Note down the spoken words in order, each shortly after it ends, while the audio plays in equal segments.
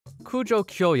Kujo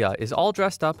Kyoya is all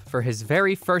dressed up for his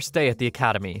very first day at the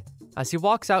academy. As he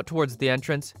walks out towards the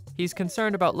entrance, he's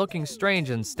concerned about looking strange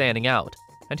and standing out,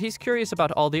 and he's curious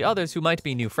about all the others who might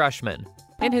be new freshmen.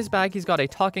 In his bag, he's got a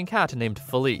talking cat named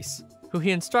Felice, who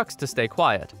he instructs to stay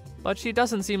quiet, but she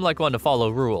doesn't seem like one to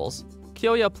follow rules.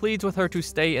 Kyoya pleads with her to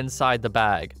stay inside the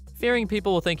bag, fearing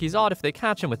people will think he's odd if they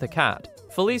catch him with the cat.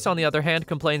 Felice, on the other hand,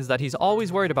 complains that he's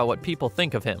always worried about what people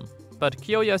think of him, but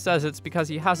Kyoya says it's because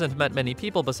he hasn't met many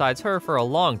people besides her for a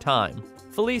long time.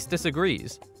 Felice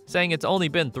disagrees, saying it's only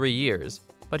been 3 years,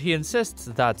 but he insists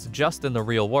that's just in the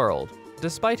real world.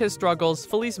 Despite his struggles,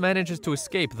 Felice manages to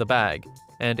escape the bag,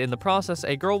 and in the process,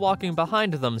 a girl walking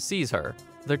behind them sees her.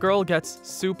 The girl gets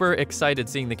super excited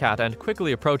seeing the cat and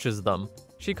quickly approaches them.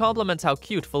 She compliments how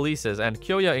cute Felice is, and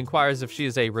Kyoya inquires if she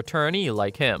is a returnee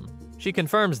like him. She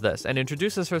confirms this and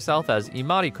introduces herself as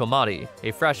Imari Komari,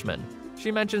 a freshman.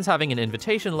 She mentions having an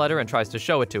invitation letter and tries to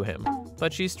show it to him,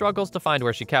 but she struggles to find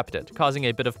where she kept it, causing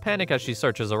a bit of panic as she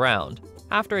searches around.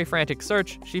 After a frantic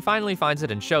search, she finally finds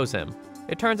it and shows him.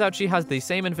 It turns out she has the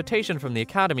same invitation from the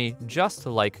academy, just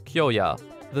like Kyoya.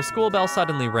 The school bell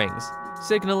suddenly rings,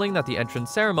 signaling that the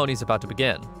entrance ceremony is about to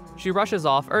begin. She rushes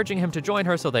off, urging him to join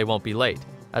her so they won't be late.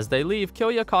 As they leave,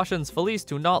 Kyoya cautions Felice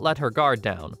to not let her guard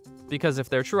down, because if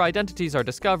their true identities are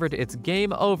discovered, it's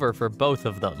game over for both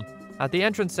of them. At the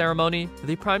entrance ceremony,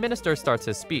 the Prime Minister starts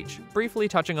his speech, briefly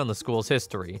touching on the school's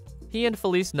history. He and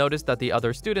Felice notice that the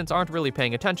other students aren't really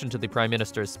paying attention to the Prime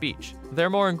Minister's speech. They're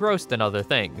more engrossed in other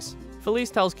things. Felice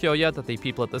tells Kyoya that the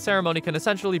people at the ceremony can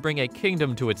essentially bring a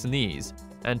kingdom to its knees,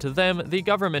 and to them, the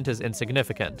government is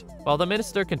insignificant. While the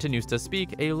minister continues to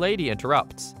speak, a lady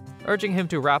interrupts, urging him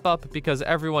to wrap up because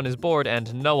everyone is bored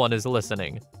and no one is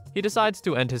listening. He decides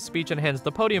to end his speech and hands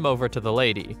the podium over to the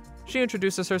lady. She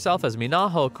introduces herself as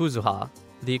Minaho Kuzuha,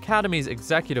 the academy's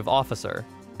executive officer,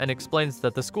 and explains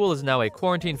that the school is now a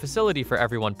quarantine facility for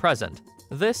everyone present.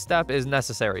 This step is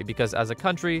necessary because as a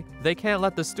country, they can't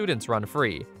let the students run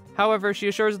free. However, she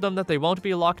assures them that they won't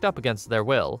be locked up against their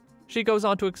will. She goes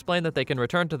on to explain that they can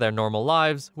return to their normal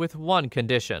lives with one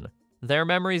condition: their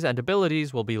memories and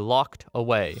abilities will be locked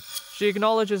away. She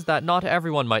acknowledges that not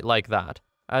everyone might like that,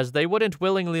 as they wouldn't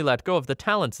willingly let go of the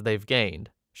talents they've gained.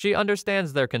 She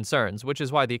understands their concerns, which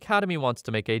is why the academy wants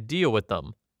to make a deal with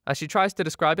them. As she tries to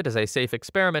describe it as a safe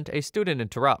experiment, a student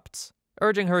interrupts,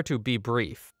 urging her to be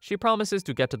brief. She promises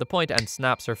to get to the point and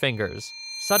snaps her fingers.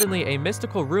 Suddenly, a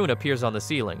mystical rune appears on the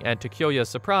ceiling, and to Kyoya's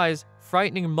surprise,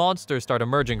 frightening monsters start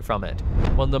emerging from it.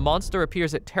 When the monster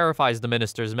appears, it terrifies the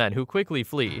minister's men, who quickly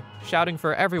flee, shouting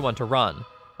for everyone to run.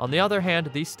 On the other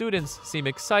hand, the students seem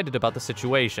excited about the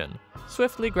situation,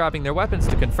 swiftly grabbing their weapons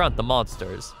to confront the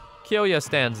monsters. Kyoya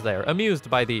stands there, amused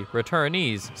by the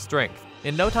returnees' strength.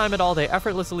 In no time at all, they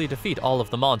effortlessly defeat all of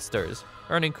the monsters,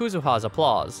 earning Kuzuha's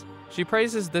applause. She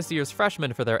praises this year's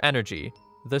freshmen for their energy.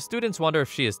 The students wonder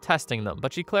if she is testing them,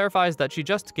 but she clarifies that she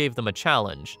just gave them a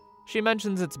challenge. She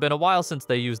mentions it's been a while since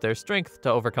they used their strength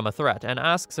to overcome a threat, and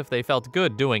asks if they felt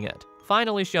good doing it.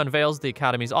 Finally, she unveils the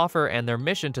Academy's offer and their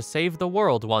mission to save the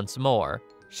world once more.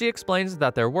 She explains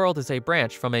that their world is a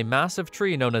branch from a massive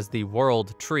tree known as the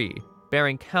World Tree,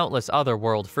 bearing countless other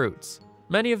world fruits.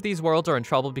 Many of these worlds are in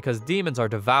trouble because demons are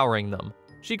devouring them.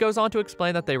 She goes on to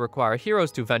explain that they require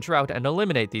heroes to venture out and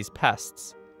eliminate these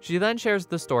pests. She then shares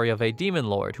the story of a demon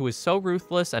lord who is so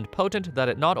ruthless and potent that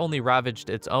it not only ravaged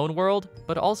its own world,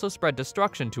 but also spread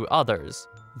destruction to others.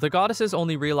 The goddesses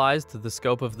only realized the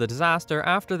scope of the disaster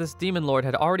after this demon lord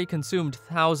had already consumed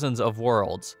thousands of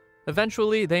worlds.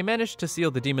 Eventually, they managed to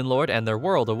seal the demon lord and their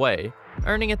world away,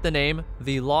 earning it the name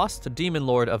the Lost Demon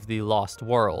Lord of the Lost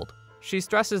World. She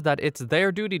stresses that it's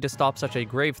their duty to stop such a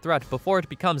grave threat before it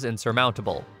becomes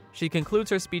insurmountable. She concludes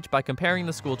her speech by comparing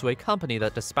the school to a company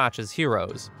that dispatches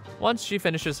heroes. Once she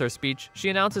finishes her speech, she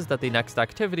announces that the next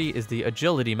activity is the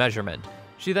agility measurement.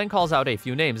 She then calls out a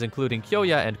few names including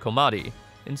Kyoya and Komari,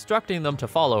 instructing them to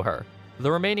follow her.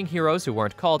 The remaining heroes who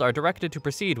weren't called are directed to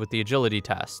proceed with the agility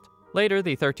test. Later,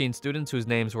 the 13 students whose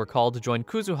names were called join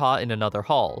Kuzuha in another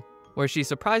hall, where she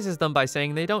surprises them by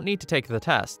saying they don't need to take the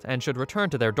test and should return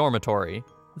to their dormitory.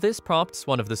 This prompts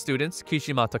one of the students,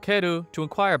 Kishima Takeru, to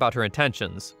inquire about her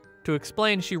intentions. To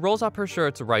explain, she rolls up her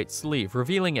shirt's right sleeve,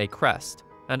 revealing a crest,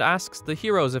 and asks the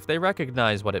heroes if they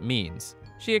recognize what it means.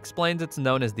 She explains it's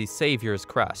known as the Savior's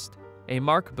Crest, a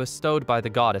mark bestowed by the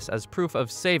goddess as proof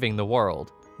of saving the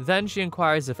world. Then she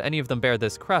inquires if any of them bear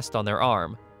this crest on their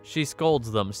arm. She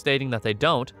scolds them, stating that they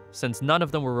don't, since none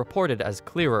of them were reported as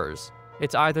clearers.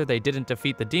 It's either they didn't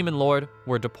defeat the demon lord,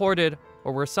 were deported,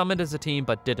 or were summoned as a team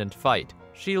but didn't fight.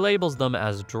 She labels them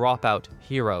as dropout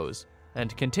heroes,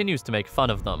 and continues to make fun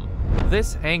of them.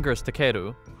 This angers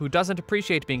Takeru, who doesn't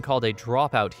appreciate being called a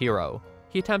dropout hero.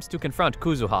 He attempts to confront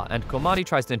Kuzuha, and Komari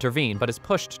tries to intervene but is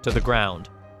pushed to the ground.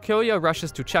 Kyoya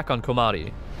rushes to check on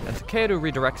Komari, and Takeru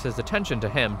redirects his attention to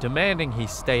him, demanding he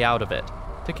stay out of it.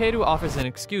 Takeru offers an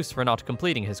excuse for not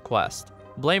completing his quest,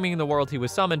 blaming the world he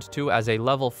was summoned to as a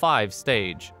level 5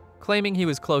 stage, claiming he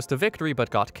was close to victory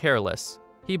but got careless.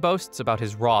 He boasts about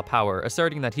his raw power,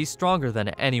 asserting that he's stronger than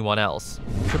anyone else.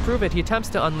 To prove it, he attempts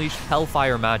to unleash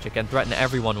hellfire magic and threaten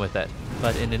everyone with it,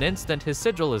 but in an instant his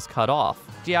sigil is cut off,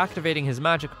 deactivating his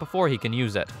magic before he can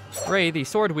use it. Rei, the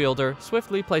sword wielder,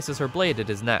 swiftly places her blade at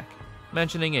his neck,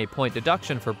 mentioning a point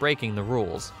deduction for breaking the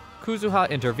rules. Kuzuha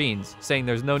intervenes, saying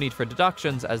there's no need for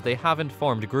deductions as they haven't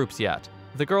formed groups yet.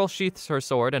 The girl sheaths her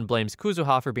sword and blames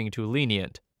Kuzuha for being too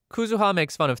lenient. Kuzuha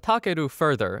makes fun of Takeru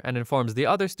further and informs the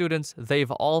other students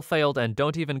they've all failed and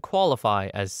don't even qualify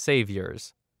as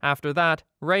saviors. After that,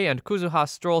 Rei and Kuzuha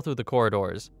stroll through the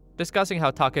corridors, discussing how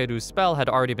Takeru's spell had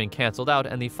already been cancelled out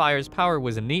and the fire's power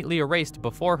was neatly erased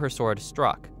before her sword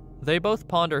struck. They both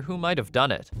ponder who might have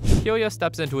done it. Kyoya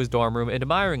steps into his dorm room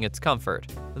admiring its comfort,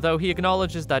 though he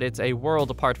acknowledges that it's a world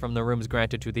apart from the rooms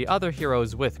granted to the other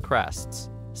heroes with crests.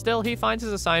 Still, he finds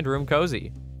his assigned room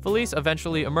cozy. Felice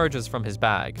eventually emerges from his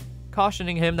bag,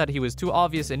 cautioning him that he was too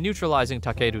obvious in neutralizing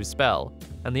Takeru's spell,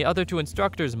 and the other two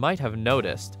instructors might have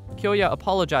noticed. Kyoya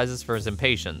apologizes for his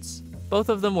impatience. Both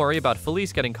of them worry about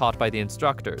Felice getting caught by the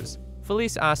instructors.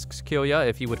 Felice asks Kyoya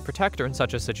if he would protect her in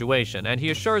such a situation, and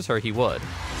he assures her he would.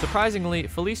 Surprisingly,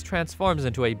 Felice transforms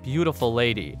into a beautiful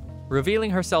lady, revealing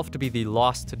herself to be the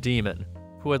Lost Demon,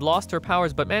 who had lost her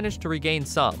powers but managed to regain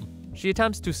some. She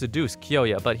attempts to seduce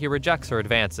Kyoya, but he rejects her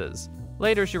advances.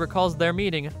 Later, she recalls their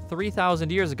meeting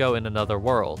 3,000 years ago in another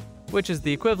world, which is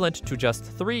the equivalent to just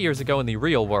 3 years ago in the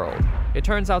real world. It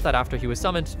turns out that after he was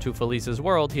summoned to Felice's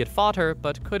world, he had fought her,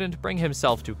 but couldn't bring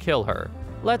himself to kill her.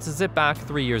 Let's zip back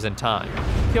 3 years in time.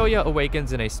 Kyoya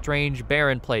awakens in a strange,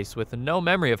 barren place with no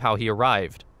memory of how he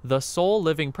arrived. The sole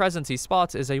living presence he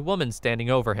spots is a woman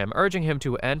standing over him, urging him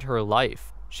to end her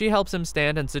life. She helps him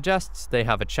stand and suggests they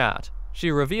have a chat. She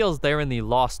reveals they're in the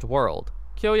Lost World.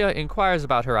 Kyoya inquires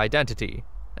about her identity,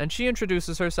 and she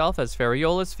introduces herself as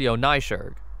Feriolus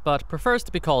Fionaisurg, but prefers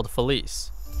to be called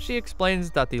Felice. She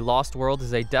explains that the Lost World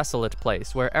is a desolate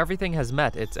place where everything has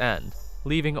met its end,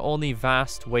 leaving only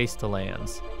vast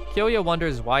wastelands. Kyoya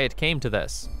wonders why it came to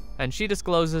this, and she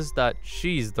discloses that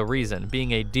she's the reason,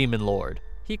 being a demon lord.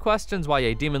 He questions why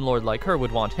a demon lord like her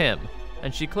would want him,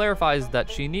 and she clarifies that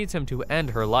she needs him to end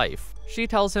her life. She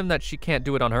tells him that she can't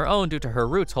do it on her own due to her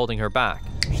roots holding her back.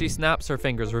 She snaps her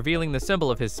fingers, revealing the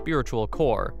symbol of his spiritual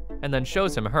core, and then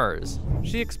shows him hers.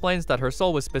 She explains that her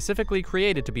soul was specifically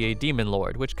created to be a demon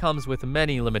lord, which comes with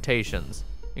many limitations,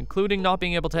 including not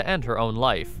being able to end her own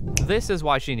life. This is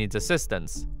why she needs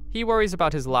assistance. He worries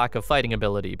about his lack of fighting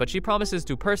ability, but she promises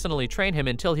to personally train him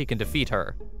until he can defeat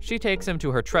her. She takes him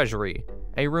to her treasury,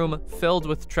 a room filled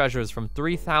with treasures from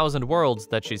 3,000 worlds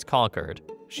that she's conquered.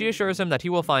 She assures him that he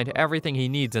will find everything he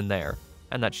needs in there,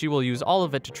 and that she will use all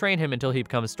of it to train him until he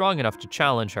becomes strong enough to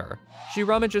challenge her. She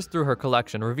rummages through her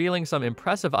collection, revealing some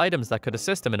impressive items that could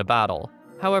assist him in a battle.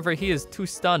 However, he is too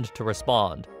stunned to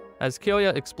respond. As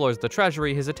Kyoya explores the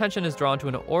treasury, his attention is drawn to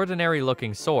an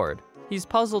ordinary-looking sword. He's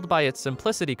puzzled by its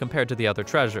simplicity compared to the other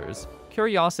treasures.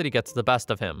 Curiosity gets the best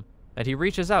of him, and he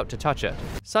reaches out to touch it.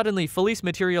 Suddenly, Felice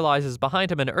materializes behind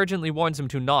him and urgently warns him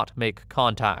to not make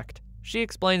contact. She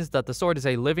explains that the sword is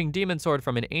a living demon sword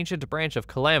from an ancient branch of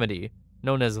Calamity,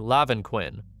 known as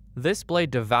Lavenquin. This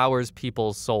blade devours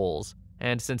people's souls,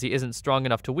 and since he isn't strong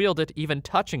enough to wield it, even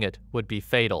touching it would be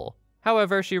fatal.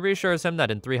 However, she reassures him that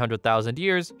in 300,000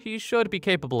 years, he should be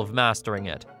capable of mastering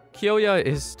it. Kyoya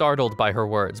is startled by her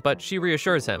words, but she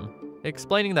reassures him,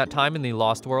 explaining that time in the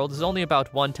Lost World is only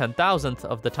about 1/10,000th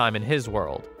of the time in his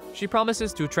world. She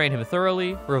promises to train him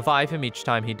thoroughly, revive him each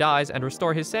time he dies, and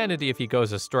restore his sanity if he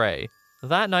goes astray.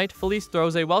 That night, Felice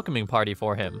throws a welcoming party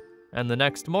for him, and the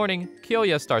next morning,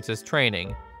 Kyoya starts his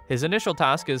training. His initial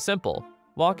task is simple,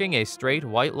 walking a straight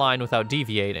white line without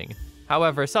deviating.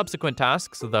 However, subsequent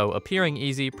tasks, though appearing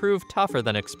easy, prove tougher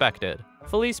than expected.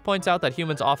 Felice points out that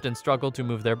humans often struggle to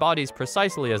move their bodies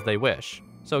precisely as they wish,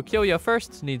 so Kyoya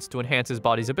first needs to enhance his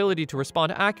body's ability to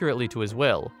respond accurately to his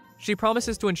will. She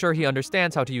promises to ensure he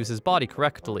understands how to use his body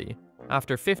correctly.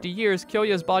 After 50 years,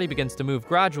 Kyoya's body begins to move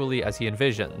gradually as he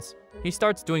envisions. He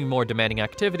starts doing more demanding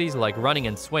activities like running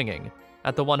and swinging.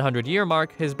 At the 100-year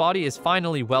mark, his body is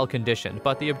finally well-conditioned,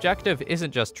 but the objective isn't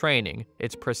just training,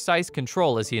 it's precise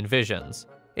control as he envisions.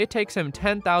 It takes him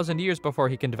 10,000 years before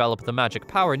he can develop the magic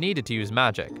power needed to use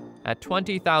magic. At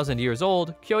 20,000 years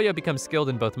old, Kyoya becomes skilled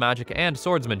in both magic and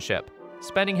swordsmanship,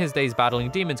 spending his days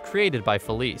battling demons created by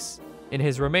Felice. In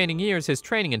his remaining years, his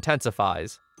training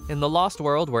intensifies. In the lost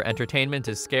world where entertainment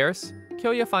is scarce,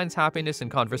 Kyoya finds happiness in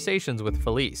conversations with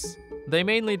Felice. They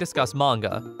mainly discuss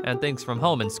manga and things from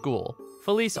home and school.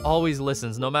 Felice always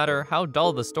listens no matter how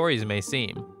dull the stories may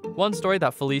seem. One story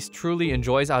that Felice truly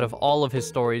enjoys out of all of his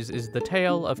stories is the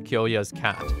tale of Kyoya's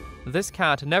cat. This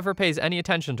cat never pays any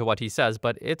attention to what he says,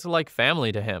 but it's like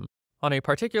family to him. On a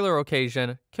particular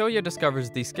occasion, Kyoya discovers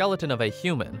the skeleton of a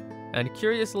human, and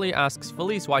curiously asks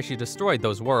Felice why she destroyed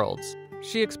those worlds.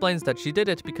 She explains that she did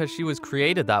it because she was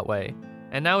created that way,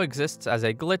 and now exists as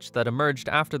a glitch that emerged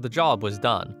after the job was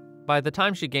done. By the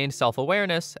time she gained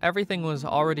self-awareness, everything was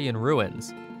already in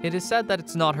ruins. It is said that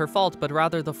it's not her fault, but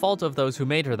rather the fault of those who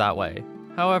made her that way.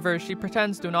 However, she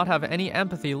pretends to not have any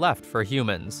empathy left for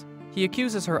humans. He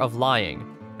accuses her of lying,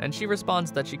 and she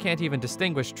responds that she can't even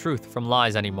distinguish truth from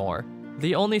lies anymore.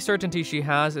 The only certainty she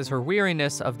has is her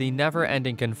weariness of the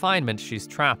never-ending confinement she's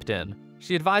trapped in.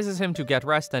 She advises him to get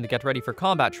rest and get ready for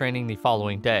combat training the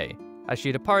following day. As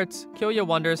she departs, Kyoya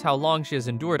wonders how long she has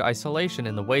endured isolation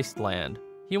in the wasteland.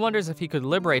 He wonders if he could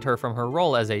liberate her from her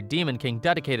role as a demon king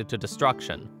dedicated to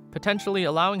destruction, potentially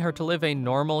allowing her to live a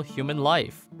normal human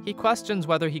life. He questions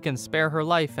whether he can spare her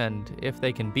life and if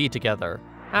they can be together.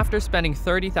 After spending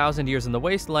 30,000 years in the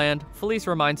wasteland, Felice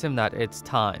reminds him that it's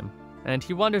time, and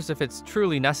he wonders if it's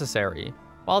truly necessary.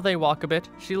 While they walk a bit,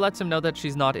 she lets him know that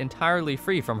she's not entirely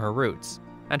free from her roots,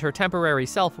 and her temporary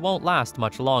self won't last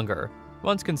much longer.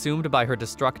 Once consumed by her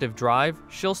destructive drive,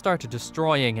 she'll start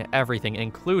destroying everything,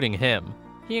 including him.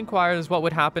 He inquires what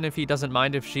would happen if he doesn't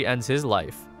mind if she ends his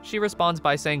life. She responds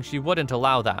by saying she wouldn't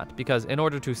allow that, because in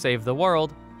order to save the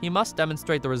world, he must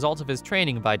demonstrate the results of his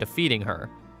training by defeating her.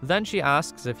 Then she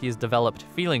asks if he's developed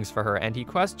feelings for her, and he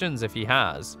questions if he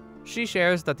has. She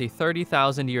shares that the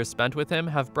 30,000 years spent with him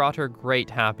have brought her great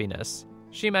happiness.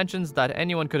 She mentions that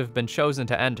anyone could have been chosen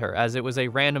to end her, as it was a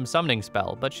random summoning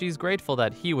spell, but she's grateful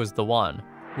that he was the one.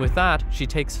 With that, she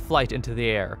takes flight into the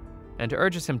air, and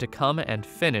urges him to come and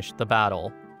finish the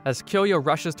battle. As Kyoya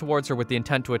rushes towards her with the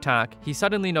intent to attack, he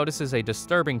suddenly notices a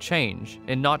disturbing change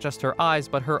in not just her eyes,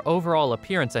 but her overall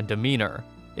appearance and demeanor.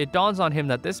 It dawns on him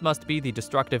that this must be the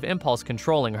destructive impulse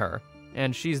controlling her,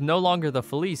 and she's no longer the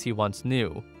Felice he once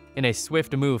knew. In a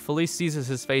swift move, Felice seizes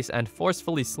his face and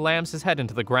forcefully slams his head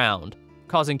into the ground,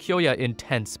 causing Kyoya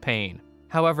intense pain.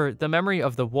 However, the memory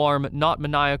of the warm, not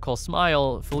maniacal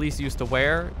smile Felice used to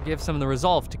wear gives him the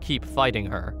resolve to keep fighting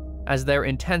her. As their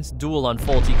intense duel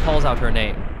unfolds, he calls out her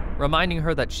name, reminding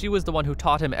her that she was the one who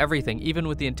taught him everything, even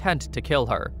with the intent to kill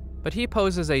her. But he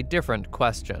poses a different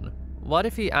question. What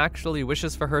if he actually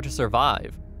wishes for her to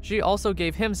survive? She also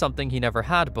gave him something he never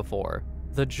had before: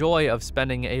 the joy of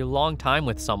spending a long time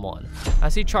with someone.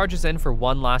 As he charges in for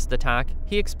one last attack,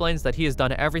 he explains that he has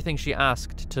done everything she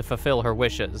asked to fulfill her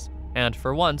wishes, and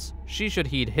for once, she should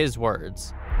heed his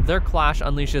words. Their clash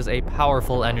unleashes a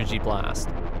powerful energy blast,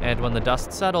 and when the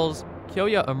dust settles,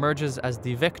 Kyoya emerges as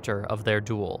the victor of their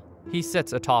duel. He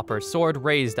sits atop her, sword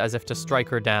raised as if to strike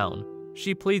her down.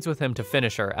 She pleads with him to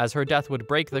finish her, as her death would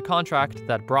break the contract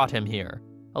that brought him here,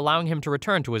 allowing him to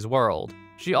return to his world.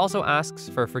 She also asks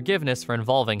for forgiveness for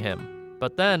involving him.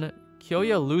 But then,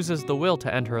 Kyoya loses the will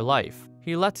to end her life.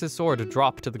 He lets his sword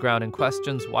drop to the ground and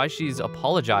questions why she's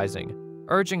apologizing,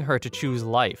 urging her to choose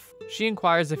life. She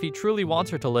inquires if he truly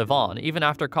wants her to live on, even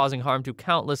after causing harm to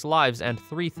countless lives and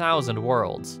 3,000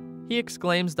 worlds. He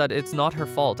exclaims that it's not her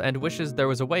fault and wishes there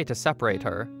was a way to separate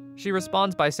her. She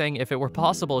responds by saying if it were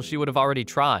possible, she would have already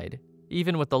tried,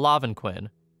 even with the Lavanquin.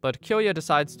 But Kyoya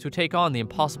decides to take on the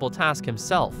impossible task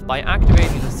himself by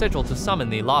activating the sigil to summon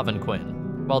the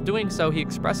Lavanquin. While doing so, he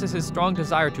expresses his strong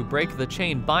desire to break the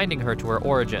chain binding her to her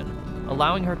origin,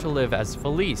 allowing her to live as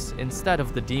Felice instead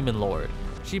of the Demon Lord.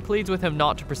 She pleads with him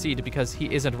not to proceed because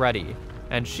he isn't ready,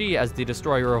 and she, as the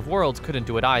destroyer of worlds, couldn't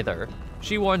do it either.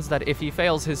 She warns that if he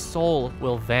fails, his soul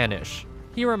will vanish.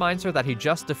 He reminds her that he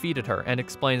just defeated her and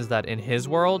explains that in his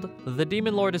world, the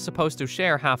Demon Lord is supposed to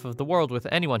share half of the world with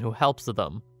anyone who helps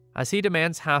them. As he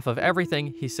demands half of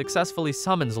everything, he successfully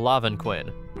summons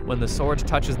Lavanquin. When the sword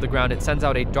touches the ground, it sends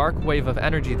out a dark wave of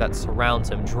energy that surrounds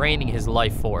him, draining his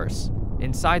life force.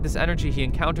 Inside this energy, he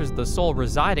encounters the soul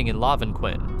residing in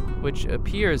Lavanquin, which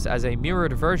appears as a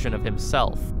mirrored version of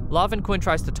himself. Lavanquin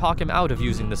tries to talk him out of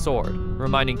using the sword,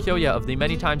 reminding Kyoya of the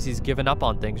many times he's given up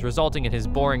on things, resulting in his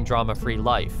boring drama-free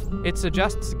life. It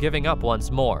suggests giving up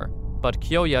once more, but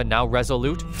Kyoya, now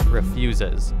resolute,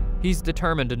 refuses. He's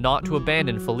determined not to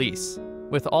abandon Felice.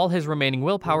 With all his remaining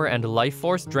willpower and life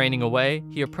force draining away,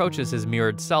 he approaches his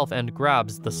mirrored self and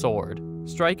grabs the sword.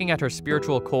 Striking at her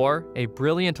spiritual core, a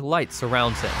brilliant light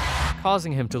surrounds him,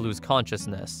 causing him to lose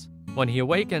consciousness. When he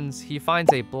awakens, he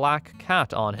finds a black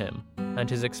cat on him, and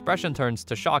his expression turns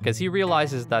to shock as he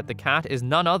realizes that the cat is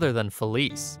none other than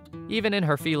Felice. Even in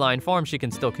her feline form, she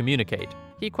can still communicate.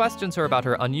 He questions her about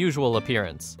her unusual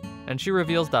appearance, and she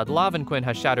reveals that Lavenquin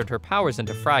has shattered her powers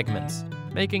into fragments,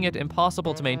 making it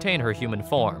impossible to maintain her human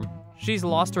form. She's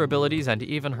lost her abilities and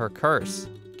even her curse.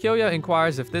 Kyoya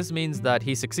inquires if this means that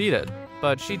he succeeded,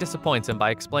 but she disappoints him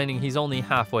by explaining he's only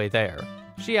halfway there.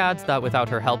 She adds that without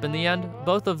her help in the end,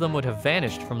 both of them would have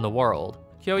vanished from the world.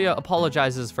 Kyoya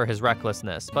apologizes for his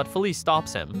recklessness, but Felice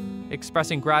stops him,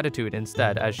 expressing gratitude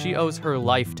instead as she owes her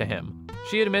life to him.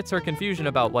 She admits her confusion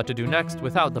about what to do next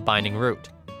without the binding root.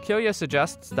 Kyoya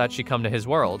suggests that she come to his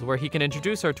world, where he can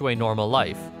introduce her to a normal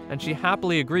life, and she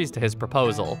happily agrees to his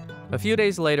proposal. A few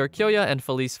days later, Kyoya and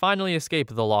Felice finally escape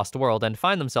the lost world and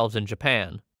find themselves in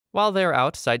Japan. While they're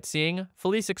out sightseeing,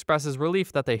 Felice expresses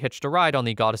relief that they hitched a ride on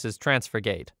the goddess's transfer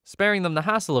gate, sparing them the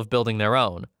hassle of building their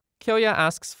own. Kyoya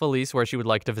asks Felice where she would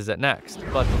like to visit next,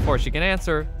 but before she can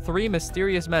answer, 3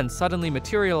 mysterious men suddenly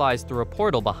materialize through a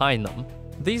portal behind them.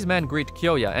 These men greet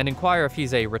Kyoya and inquire if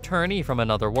he's a returnee from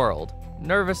another world.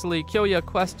 Nervously, Kyoya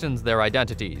questions their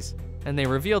identities, and they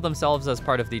reveal themselves as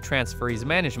part of the transferee's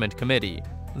management committee.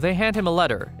 They hand him a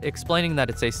letter, explaining that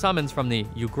it's a summons from the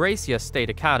Eugracia State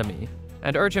Academy,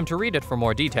 and urge him to read it for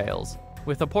more details.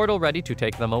 With the portal ready to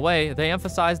take them away, they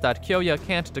emphasize that Kyoya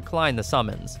can't decline the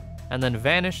summons, and then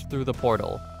vanish through the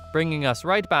portal, bringing us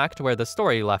right back to where the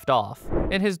story left off.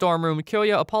 In his dorm room,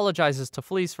 Kyoya apologizes to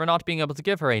Felice for not being able to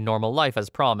give her a normal life as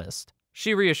promised.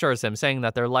 She reassures him, saying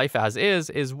that their life as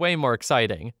is way more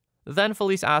exciting. Then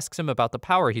Felice asks him about the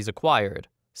power he's acquired,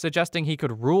 suggesting he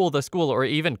could rule the school or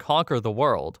even conquer the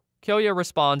world. Kyoya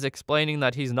responds, explaining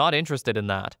that he's not interested in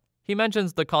that. He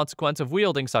mentions the consequence of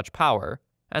wielding such power,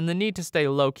 and the need to stay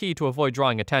low-key to avoid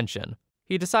drawing attention.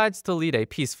 He decides to lead a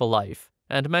peaceful life,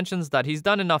 and mentions that he's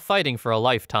done enough fighting for a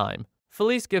lifetime.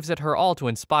 Felice gives it her all to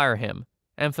inspire him,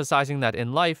 emphasizing that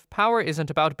in life, power isn't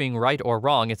about being right or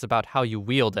wrong, it's about how you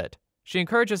wield it. She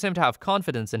encourages him to have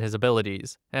confidence in his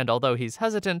abilities, and although he's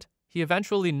hesitant, he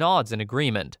eventually nods in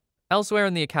agreement. Elsewhere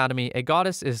in the academy, a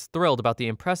goddess is thrilled about the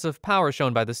impressive power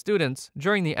shown by the students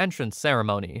during the entrance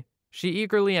ceremony. She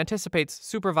eagerly anticipates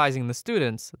supervising the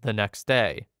students the next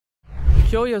day.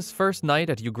 Kyoya's first night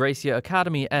at Eugracia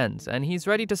Academy ends, and he's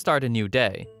ready to start a new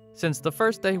day. Since the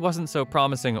first day wasn't so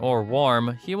promising or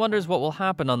warm, he wonders what will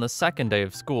happen on the second day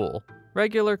of school.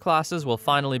 Regular classes will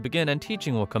finally begin and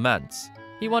teaching will commence.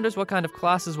 He wonders what kind of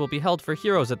classes will be held for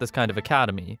heroes at this kind of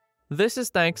academy. This is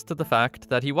thanks to the fact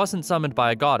that he wasn't summoned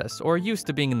by a goddess or used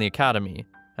to being in the academy.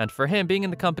 And for him, being in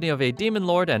the company of a demon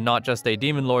lord, and not just a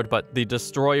demon lord but the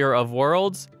destroyer of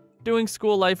worlds, doing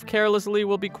school life carelessly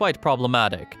will be quite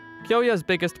problematic. Kyoya's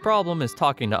biggest problem is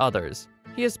talking to others.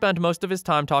 He has spent most of his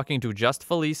time talking to just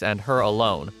Felice and her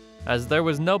alone, as there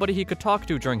was nobody he could talk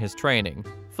to during his training.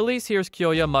 Felice hears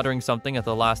Kyoya muttering something at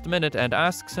the last minute and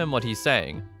asks him what he's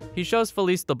saying. He shows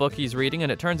Felice the book he's reading,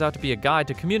 and it turns out to be a guide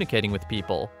to communicating with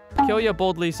people. Kyoya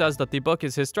boldly says that the book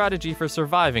is his strategy for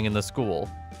surviving in the school.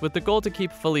 With the goal to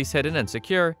keep Felice hidden and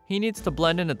secure, he needs to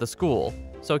blend in at the school,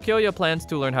 so Kyoya plans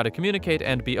to learn how to communicate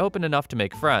and be open enough to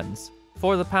make friends.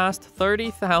 For the past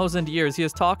 30,000 years, he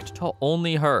has talked to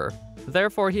only her.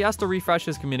 Therefore, he has to refresh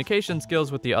his communication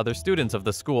skills with the other students of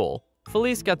the school.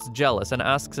 Felice gets jealous and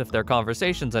asks if their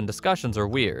conversations and discussions are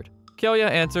weird. Kyoya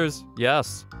answers,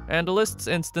 yes, and lists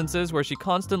instances where she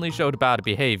constantly showed bad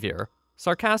behavior.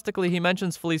 Sarcastically, he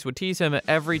mentions Felice would tease him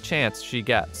every chance she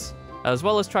gets, as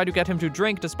well as try to get him to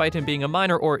drink despite him being a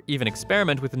minor or even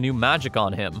experiment with new magic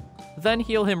on him. Then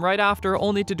heal him right after,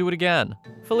 only to do it again.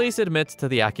 Felice admits to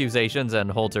the accusations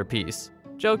and holds her peace,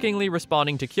 jokingly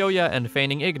responding to Kyoya and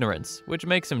feigning ignorance, which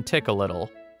makes him tick a little.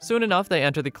 Soon enough, they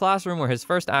enter the classroom where his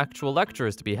first actual lecture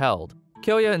is to be held.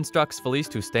 Kyoya instructs Felice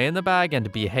to stay in the bag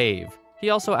and behave.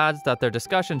 He also adds that their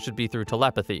discussion should be through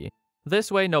telepathy.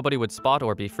 This way, nobody would spot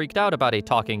or be freaked out about a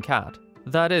talking cat.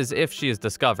 That is, if she is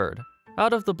discovered.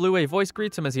 Out of the blue, a voice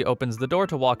greets him as he opens the door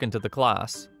to walk into the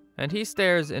class, and he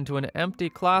stares into an empty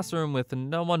classroom with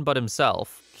no one but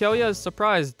himself. Kyoya is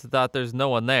surprised that there's no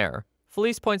one there.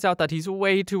 Felice points out that he's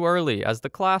way too early, as the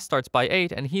class starts by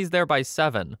 8 and he's there by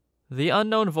 7. The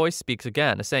unknown voice speaks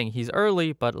again, saying he's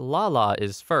early, but Lala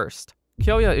is first.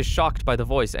 Kyoya is shocked by the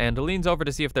voice and leans over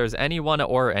to see if there's anyone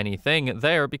or anything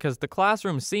there because the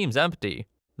classroom seems empty.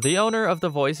 The owner of the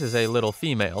voice is a little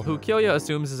female, who Kyoya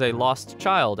assumes is a lost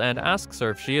child and asks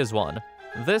her if she is one.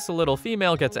 This little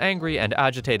female gets angry and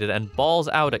agitated and bawls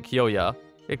out at Kyoya,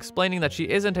 explaining that she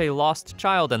isn't a lost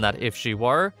child and that if she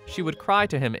were, she would cry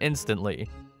to him instantly.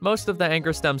 Most of the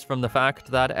anger stems from the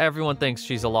fact that everyone thinks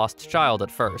she's a lost child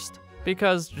at first,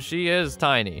 because she is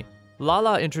tiny.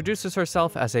 Lala introduces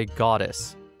herself as a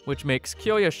goddess, which makes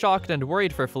Kyoya shocked and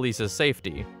worried for Felice's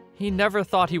safety. He never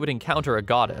thought he would encounter a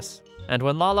goddess, and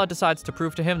when Lala decides to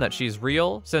prove to him that she's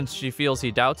real, since she feels he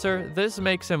doubts her, this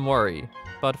makes him worry.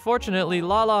 But fortunately,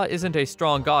 Lala isn't a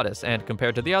strong goddess, and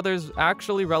compared to the others,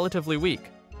 actually relatively weak.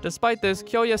 Despite this,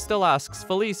 Kyoya still asks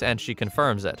Felice and she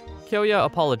confirms it. Kyoya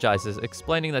apologizes,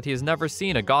 explaining that he has never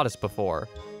seen a goddess before,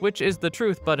 which is the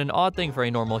truth but an odd thing for a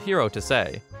normal hero to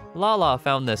say. Lala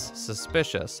found this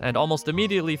suspicious, and almost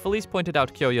immediately Felice pointed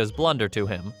out Kyoya's blunder to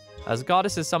him, as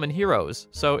goddesses summon heroes,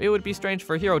 so it would be strange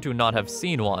for Hiro to not have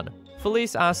seen one.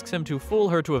 Felice asks him to fool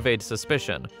her to evade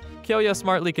suspicion. Kyoya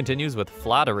smartly continues with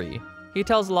flattery. He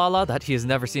tells Lala that he has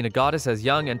never seen a goddess as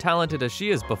young and talented as she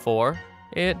is before.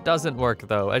 It doesn't work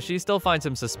though, as she still finds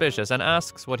him suspicious and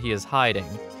asks what he is hiding,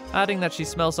 adding that she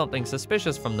smells something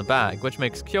suspicious from the bag, which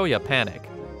makes Kyoya panic.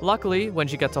 Luckily, when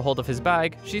she gets a hold of his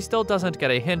bag, she still doesn't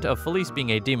get a hint of Felice being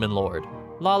a demon lord.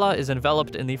 Lala is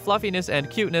enveloped in the fluffiness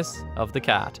and cuteness of the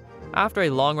cat. After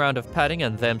a long round of petting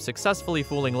and them successfully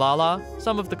fooling Lala,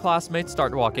 some of the classmates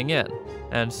start walking in,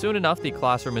 and soon enough the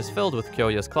classroom is filled with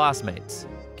Kyoya's classmates.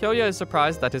 Kyoya is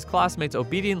surprised that his classmates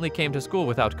obediently came to school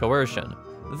without coercion.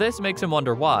 This makes him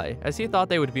wonder why, as he thought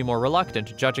they would be more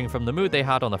reluctant judging from the mood they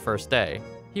had on the first day.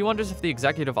 He wonders if the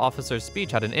executive officer's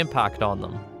speech had an impact on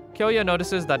them. Kyoya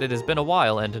notices that it has been a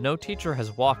while and no teacher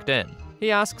has walked in.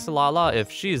 He asks Lala if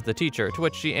she's the teacher, to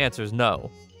which she answers no.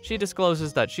 She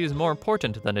discloses that she is more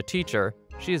important than a teacher.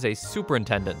 She is a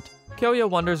superintendent. Kyoya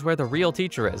wonders where the real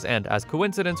teacher is, and as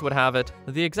coincidence would have it,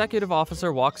 the executive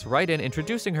officer walks right in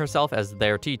introducing herself as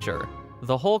their teacher.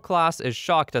 The whole class is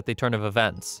shocked at the turn of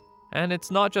events. And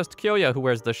it's not just Kyoya who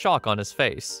wears the shock on his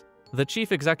face. The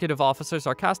chief executive officer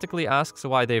sarcastically asks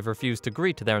why they've refused to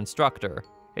greet their instructor.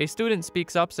 A student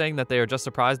speaks up saying that they are just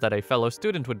surprised that a fellow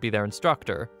student would be their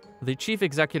instructor. The chief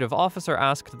executive officer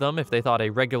asked them if they thought a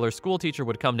regular school teacher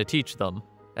would come to teach them.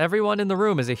 Everyone in the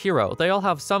room is a hero, they all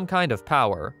have some kind of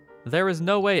power. There is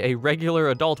no way a regular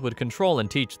adult would control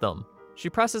and teach them. She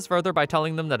presses further by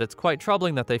telling them that it's quite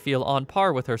troubling that they feel on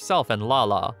par with herself and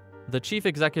Lala. The chief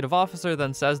executive officer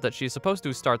then says that she's supposed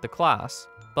to start the class,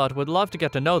 but would love to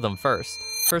get to know them first.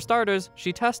 For starters,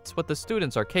 she tests what the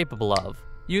students are capable of.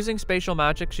 Using spatial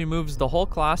magic, she moves the whole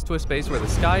class to a space where the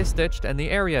sky is stitched and the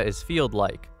area is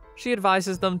field-like. She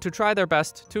advises them to try their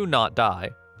best to not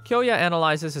die. Kyoya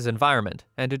analyzes his environment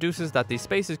and deduces that the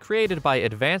space is created by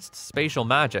advanced spatial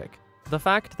magic. The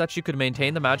fact that she could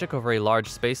maintain the magic over a large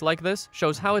space like this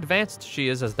shows how advanced she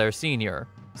is as their senior.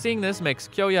 Seeing this makes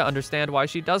Kyoya understand why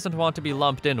she doesn't want to be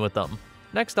lumped in with them.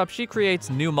 Next up, she creates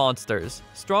new monsters,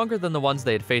 stronger than the ones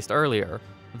they had faced earlier.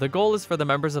 The goal is for the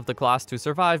members of the class to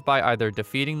survive by either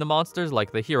defeating the monsters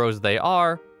like the heroes they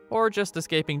are, or just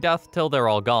escaping death till they're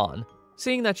all gone.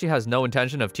 Seeing that she has no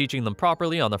intention of teaching them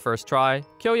properly on the first try,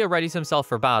 Kyoya readies himself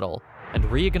for battle, and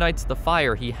reignites the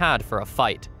fire he had for a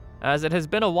fight, as it has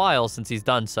been a while since he's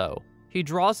done so. He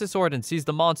draws his sword and sees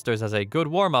the monsters as a good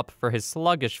warm-up for his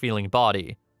sluggish-feeling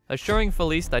body, assuring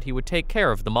Felice that he would take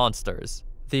care of the monsters.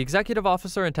 The executive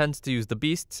officer intends to use the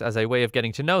beasts as a way of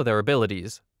getting to know their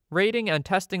abilities, rating and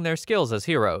testing their skills as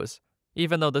heroes,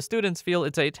 even though the students feel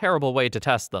it's a terrible way to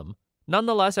test them.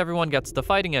 Nonetheless, everyone gets to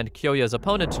fighting and Kyoya's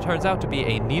opponent turns out to be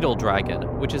a needle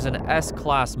dragon, which is an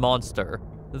S-class monster.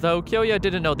 Though Kyoya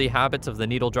didn't know the habits of the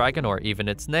needle dragon or even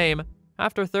its name,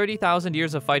 after 30,000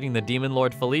 years of fighting the demon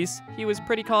lord Felice, he was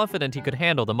pretty confident he could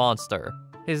handle the monster.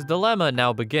 His dilemma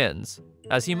now begins,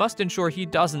 as he must ensure he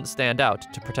doesn't stand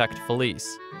out to protect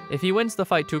Felice. If he wins the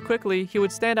fight too quickly, he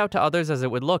would stand out to others as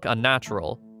it would look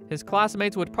unnatural. His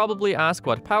classmates would probably ask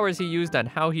what powers he used and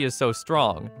how he is so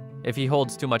strong. If he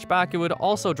holds too much back, it would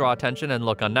also draw attention and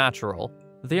look unnatural.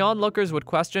 The onlookers would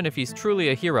question if he's truly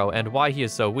a hero and why he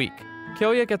is so weak.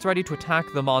 Kyoya gets ready to attack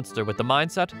the monster with the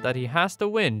mindset that he has to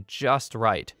win just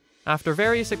right. After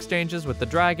various exchanges with the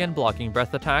dragon, blocking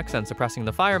breath attacks and suppressing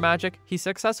the fire magic, he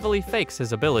successfully fakes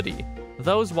his ability.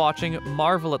 Those watching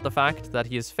marvel at the fact that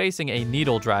he is facing a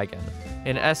needle dragon,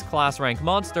 an S-class rank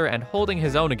monster, and holding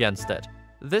his own against it.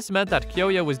 This meant that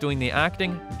Kyoya was doing the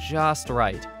acting just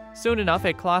right. Soon enough,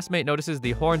 a classmate notices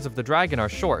the horns of the dragon are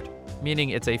short, meaning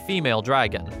it's a female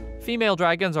dragon. Female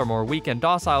dragons are more weak and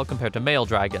docile compared to male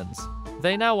dragons.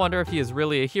 They now wonder if he is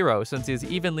really a hero since he is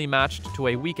evenly matched to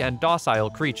a weak and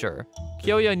docile creature.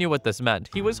 Kyoya knew what this meant.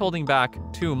 He was holding back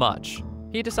too much.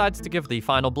 He decides to give the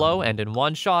final blow and in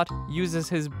one shot, uses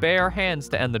his bare hands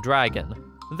to end the dragon.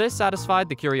 This satisfied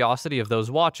the curiosity of those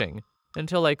watching,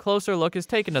 until a closer look is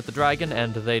taken at the dragon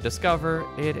and they discover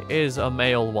it is a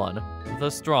male one, the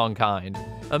strong kind.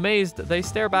 Amazed, they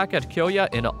stare back at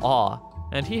Kyoya in awe,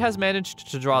 and he has managed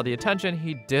to draw the attention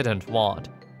he didn't want.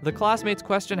 The classmates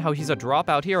question how he's a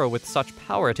dropout hero with such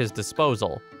power at his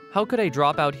disposal. How could a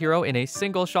dropout hero in a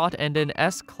single shot end an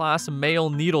S-class male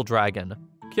needle dragon?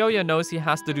 Kyoya knows he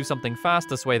has to do something fast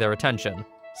to sway their attention,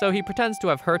 so he pretends to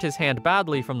have hurt his hand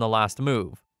badly from the last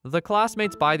move. The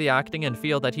classmates buy the acting and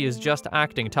feel that he is just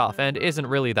acting tough and isn't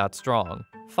really that strong.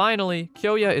 Finally,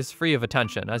 Kyoya is free of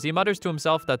attention as he mutters to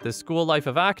himself that this school life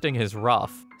of acting is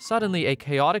rough. Suddenly, a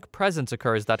chaotic presence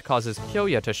occurs that causes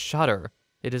Kyoya to shudder.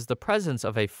 It is the presence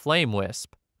of a flame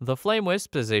wisp. The flame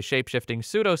wisp is a shape-shifting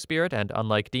pseudo-spirit, and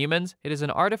unlike demons, it is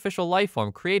an artificial life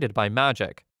form created by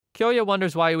magic. Kyoya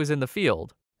wonders why it was in the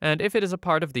field, and if it is a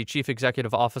part of the Chief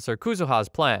Executive Officer Kuzuha's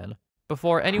plan.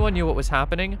 Before anyone knew what was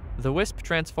happening, the wisp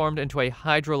transformed into a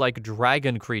hydra-like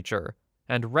dragon creature,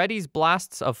 and readies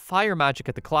blasts of fire magic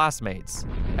at the classmates.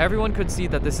 Everyone could see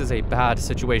that this is a bad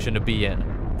situation to be in.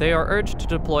 They are urged to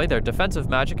deploy their defensive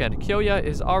magic, and Kyoya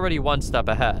is already one step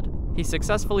ahead. He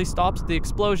successfully stops the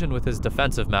explosion with his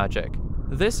defensive magic.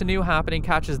 This new happening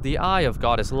catches the eye of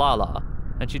Goddess Lala,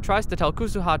 and she tries to tell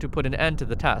Kuzuha to put an end to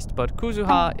the test, but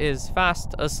Kuzuha is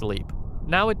fast asleep.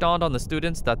 Now it dawned on the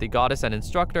students that the goddess and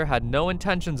instructor had no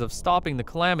intentions of stopping the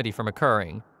calamity from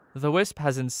occurring. The wisp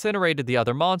has incinerated the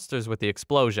other monsters with the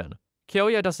explosion.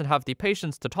 Kyoya doesn't have the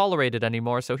patience to tolerate it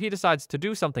anymore, so he decides to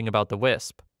do something about the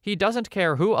wisp. He doesn't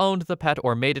care who owned the pet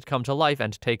or made it come to life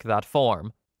and take that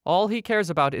form. All he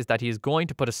cares about is that he is going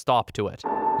to put a stop to it.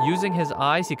 Using his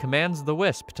eyes, he commands the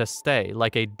wisp to stay,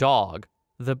 like a dog.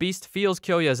 The beast feels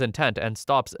Kyoya's intent and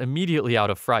stops immediately out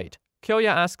of fright. Kyoya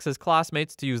asks his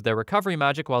classmates to use their recovery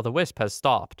magic while the wisp has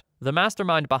stopped. The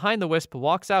mastermind behind the wisp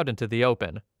walks out into the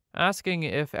open, asking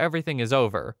if everything is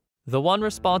over. The one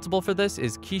responsible for this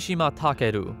is Kishima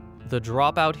Takeru, the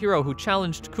dropout hero who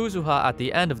challenged Kuzuha at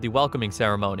the end of the welcoming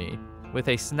ceremony. With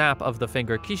a snap of the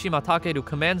finger, Kishima Takeru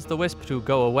commands the wisp to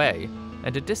go away,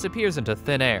 and it disappears into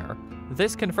thin air.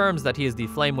 This confirms that he is the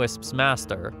Flame Wisp's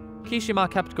master.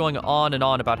 Kishima kept going on and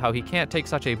on about how he can't take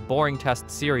such a boring test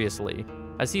seriously,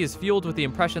 as he is fueled with the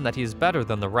impression that he is better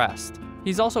than the rest.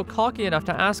 He's also cocky enough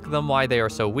to ask them why they are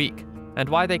so weak, and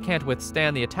why they can't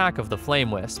withstand the attack of the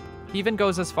Flame Wisp. He even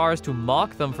goes as far as to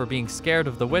mock them for being scared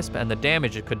of the wisp and the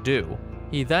damage it could do.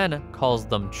 He then calls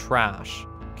them trash.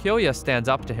 Kyoya stands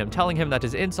up to him, telling him that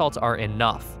his insults are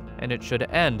enough, and it should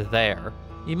end there.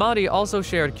 Imari also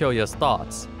shared Kyoya's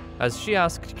thoughts, as she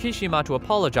asked Kishima to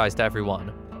apologize to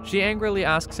everyone. She angrily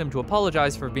asks him to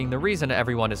apologize for being the reason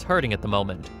everyone is hurting at the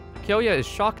moment. Kyoya is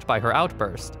shocked by her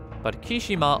outburst, but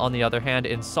Kishima, on the other hand,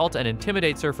 insults and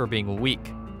intimidates her for being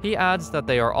weak. He adds that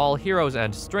they are all heroes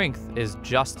and strength is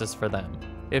justice for them.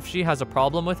 If she has a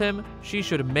problem with him, she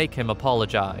should make him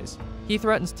apologize. He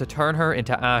threatens to turn her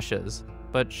into ashes,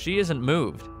 but she isn't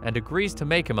moved and agrees to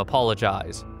make him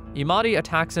apologize. Imari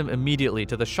attacks him immediately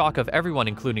to the shock of everyone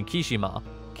including Kishima.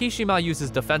 Kishima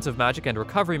uses defensive magic and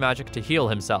recovery magic to heal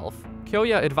himself.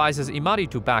 Kyoya advises Imari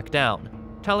to back down,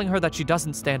 telling her that she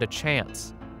doesn't stand a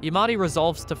chance. Imari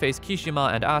resolves to face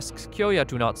Kishima and asks Kyoya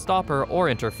to not stop her or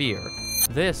interfere.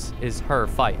 This is her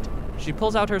fight. She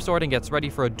pulls out her sword and gets ready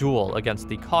for a duel against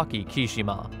the cocky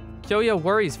Kishima. Kyoya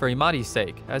worries for Imari's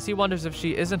sake, as he wonders if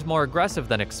she isn't more aggressive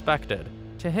than expected.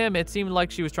 To him, it seemed like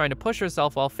she was trying to push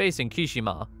herself while facing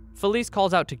Kishima. Felice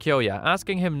calls out to Kyoya,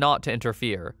 asking him not to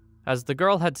interfere, as the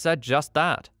girl had said just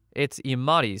that. It's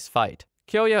Imari's fight.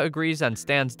 Kyoya agrees and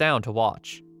stands down to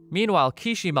watch. Meanwhile,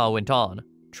 Kishima went on,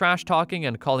 trash-talking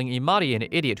and calling Imari an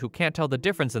idiot who can't tell the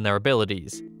difference in their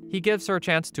abilities. He gives her a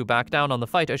chance to back down on the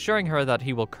fight, assuring her that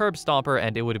he will curb stomp her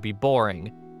and it would be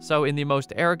boring. So in the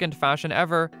most arrogant fashion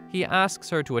ever, he asks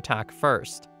her to attack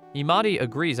first. Imari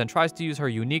agrees and tries to use her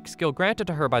unique skill granted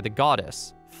to her by the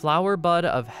goddess, Flower Bud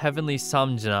of Heavenly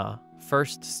Samjna,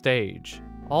 first stage.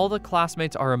 All the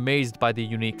classmates are amazed by the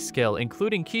unique skill,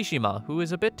 including Kishima, who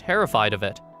is a bit terrified of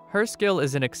it. Her skill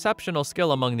is an exceptional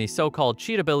skill among the so-called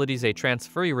cheat abilities a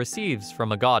transferee receives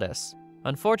from a goddess.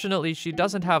 Unfortunately, she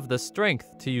doesn't have the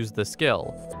strength to use the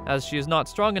skill, as she is not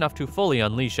strong enough to fully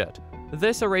unleash it.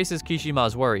 This erases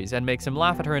Kishima's worries and makes him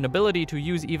laugh at her inability to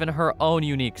use even her own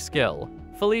unique skill.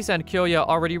 Felice and Kyoya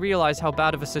already realize how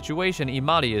bad of a situation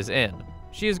Imari is in.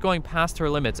 She is going past her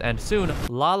limits, and soon,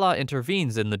 Lala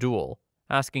intervenes in the duel,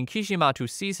 asking Kishima to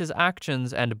cease his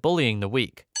actions and bullying the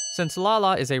weak. Since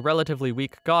Lala is a relatively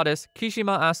weak goddess,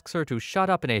 Kishima asks her to shut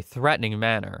up in a threatening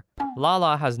manner.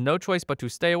 Lala has no choice but to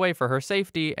stay away for her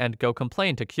safety and go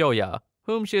complain to Kyoya,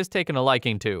 whom she has taken a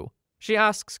liking to. She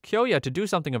asks Kyoya to do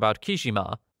something about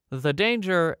Kishima, the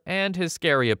danger, and his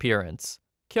scary appearance.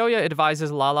 Kyoya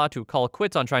advises Lala to call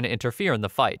quits on trying to interfere in the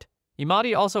fight.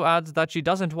 Imari also adds that she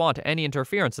doesn't want any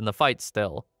interference in the fight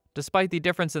still, despite the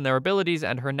difference in their abilities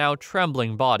and her now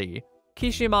trembling body.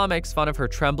 Kishima makes fun of her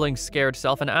trembling, scared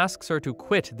self and asks her to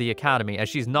quit the academy as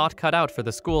she's not cut out for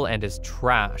the school and is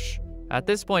trash. At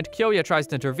this point, Kyoya tries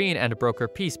to intervene and broker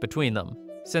peace between them.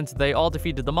 Since they all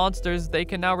defeated the monsters, they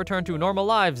can now return to normal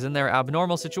lives in their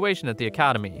abnormal situation at the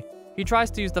academy. He tries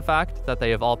to use the fact that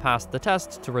they have all passed the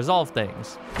test to resolve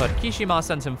things, but Kishima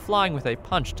sends him flying with a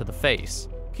punch to the face.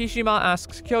 Kishima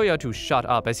asks Kyoya to shut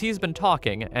up as he's been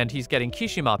talking, and he's getting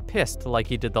Kishima pissed like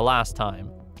he did the last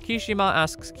time. Kishima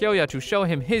asks Kyoya to show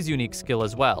him his unique skill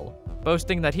as well,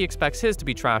 boasting that he expects his to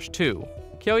be trash too.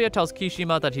 Kyoya tells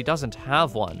Kishima that he doesn't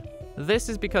have one. This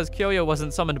is because Kyoya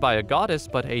wasn't summoned by a goddess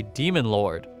but a demon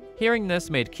lord. Hearing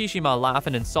this made Kishima laugh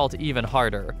and insult even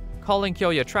harder, calling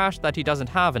Kyoya trash that he doesn't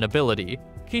have an ability.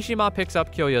 Kishima picks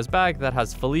up Kyoya's bag that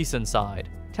has Felice inside,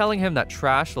 telling him that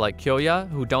trash like Kyoya,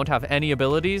 who don't have any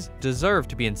abilities, deserve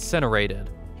to be incinerated.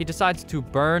 He decides to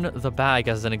burn the bag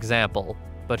as an example,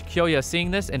 but Kyoya,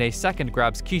 seeing this in a second,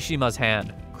 grabs Kishima's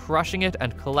hand, crushing it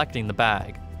and collecting the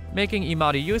bag. Making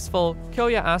Imari useful,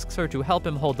 Kyoya asks her to help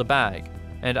him hold the bag,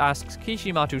 and asks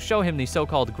Kishima to show him the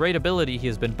so-called great ability he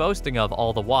has been boasting of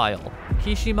all the while.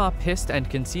 Kishima, pissed and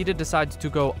conceited, decides to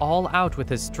go all out with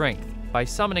his strength by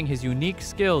summoning his unique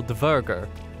skill, Dverger.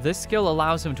 This skill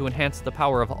allows him to enhance the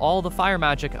power of all the fire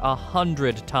magic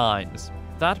 100 times.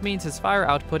 That means his fire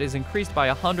output is increased by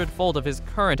 100-fold of his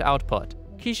current output.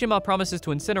 Kishima promises to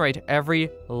incinerate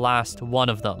every last one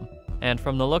of them, and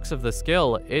from the looks of the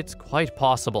skill, it's quite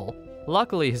possible.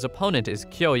 Luckily, his opponent is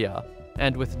Kyoya,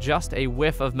 and with just a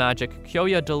whiff of magic,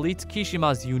 Kyoya deletes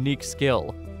Kishima's unique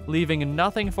skill, leaving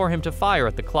nothing for him to fire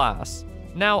at the class.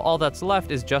 Now all that's left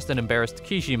is just an embarrassed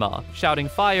Kishima, shouting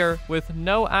fire with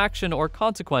no action or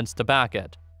consequence to back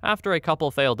it. After a couple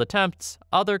failed attempts,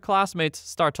 other classmates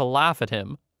start to laugh at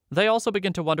him. They also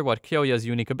begin to wonder what Kyoya's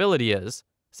unique ability is,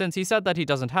 since he said that he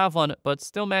doesn't have one, but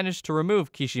still managed to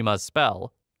remove Kishima's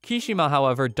spell. Kishima,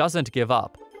 however, doesn't give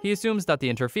up. He assumes that the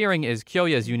interfering is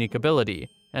Kyoya's unique ability,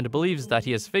 and believes that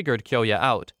he has figured Kyoya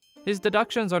out. His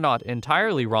deductions are not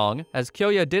entirely wrong, as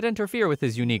Kyoya did interfere with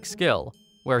his unique skill.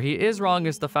 Where he is wrong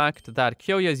is the fact that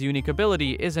Kyoya's unique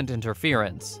ability isn't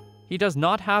interference. He does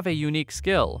not have a unique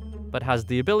skill, but has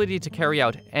the ability to carry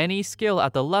out any skill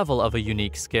at the level of a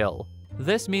unique skill.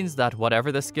 This means that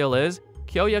whatever the skill is,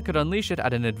 Kyoya could unleash it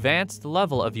at an advanced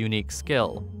level of unique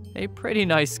skill. A pretty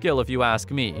nice skill if you ask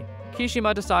me.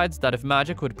 Kishima decides that if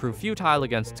magic would prove futile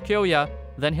against Kyoya,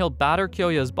 then he'll batter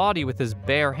Kyoya's body with his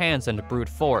bare hands and brute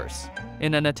force.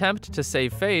 In an attempt to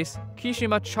save face,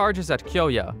 Kishima charges at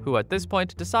Kyoya, who at this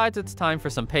point decides it's time for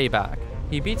some payback.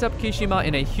 He beats up Kishima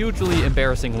in a hugely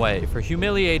embarrassing way for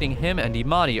humiliating him and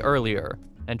Imari earlier,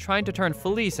 and trying to turn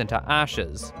Felice into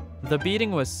ashes. The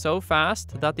beating was so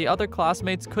fast that the other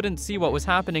classmates couldn't see what was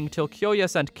happening till Kyoya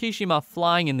sent Kishima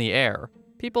flying in the air.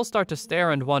 People start to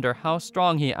stare and wonder how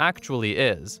strong he actually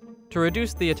is. To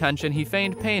reduce the attention, he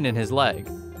feigned pain in his leg,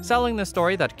 selling the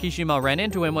story that Kishima ran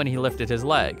into him when he lifted his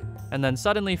leg, and then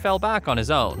suddenly fell back on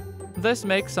his own. This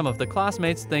makes some of the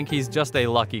classmates think he's just a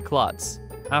lucky klutz.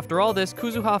 After all this,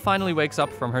 Kuzuha finally wakes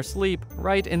up from her sleep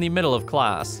right in the middle of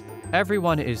class.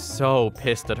 Everyone is so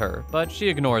pissed at her, but she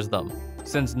ignores them.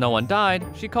 Since no one died,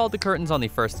 she called the curtains on the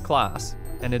first class,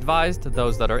 and advised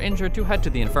those that are injured to head to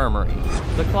the infirmary.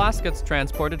 The class gets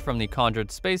transported from the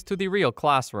conjured space to the real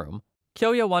classroom.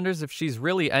 Kyoya wonders if she's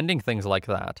really ending things like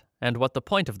that, and what the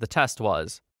point of the test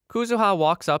was. Kuzuha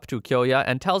walks up to Kyoya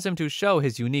and tells him to show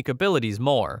his unique abilities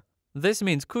more. This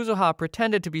means Kuzuha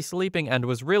pretended to be sleeping and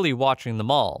was really watching them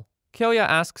all. Kyoya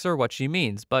asks her what she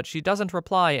means, but she doesn't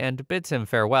reply and bids him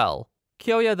farewell.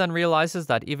 Kyoya then realizes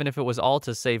that even if it was all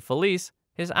to save Felice,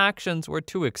 his actions were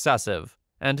too excessive.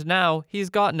 And now, he's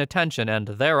gotten attention and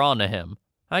they're on to him.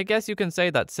 I guess you can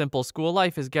say that simple school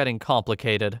life is getting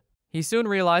complicated. He soon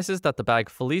realizes that the bag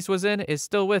Felice was in is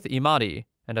still with Imari,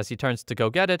 and as he turns to go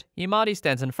get it, Imari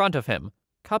stands in front of him,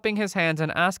 cupping his hands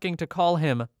and asking to call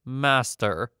him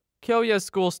Master. Kyoya's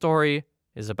school story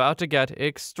is about to get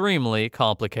extremely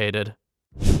complicated.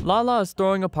 Lala is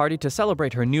throwing a party to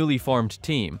celebrate her newly formed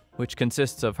team, which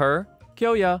consists of her,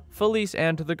 Kyoya, Felice,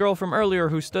 and the girl from earlier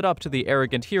who stood up to the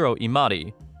arrogant hero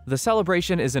Imari. The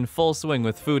celebration is in full swing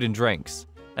with food and drinks,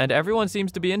 and everyone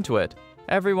seems to be into it.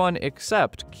 Everyone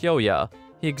except Kyoya.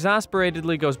 He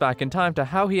exasperatedly goes back in time to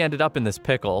how he ended up in this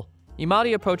pickle.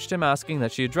 Imari approached him asking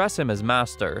that she address him as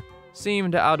Master.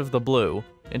 Seemed out of the blue,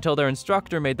 until their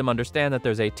instructor made them understand that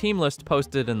there's a team list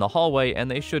posted in the hallway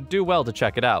and they should do well to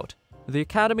check it out. The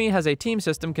academy has a team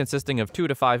system consisting of 2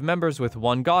 to 5 members with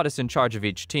one goddess in charge of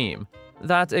each team.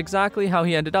 That's exactly how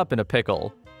he ended up in a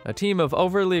pickle. A team of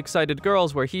overly excited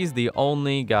girls where he's the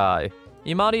only guy.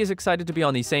 Imari is excited to be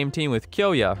on the same team with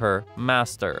Kyoya, her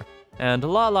master. And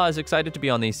Lala is excited to be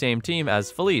on the same team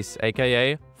as Felice,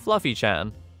 aka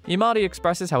Fluffy-chan. Imari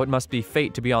expresses how it must be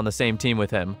fate to be on the same team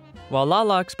with him, while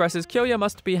Lala expresses Kyoya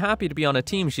must be happy to be on a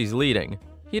team she's leading.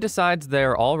 He decides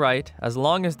they're alright as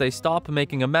long as they stop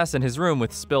making a mess in his room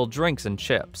with spilled drinks and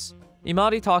chips.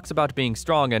 Imari talks about being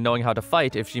strong and knowing how to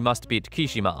fight if she must beat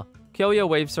Kishima. Kyoya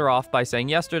waves her off by saying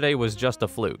yesterday was just a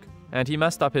fluke, and he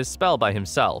messed up his spell by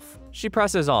himself. She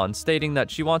presses on, stating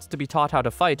that she wants to be taught how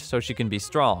to fight so she can be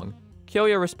strong.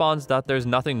 Kyoya responds that there's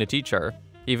nothing to teach her.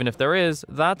 Even if there is,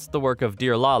 that's the work of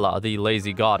dear Lala, the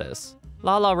lazy goddess.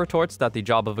 Lala retorts that the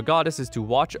job of a goddess is to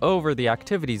watch over the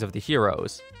activities of the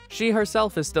heroes. She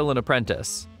herself is still an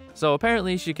apprentice, so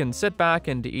apparently she can sit back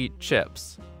and eat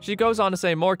chips. She goes on to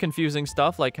say more confusing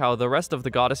stuff like how the rest of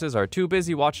the goddesses are too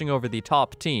busy watching over the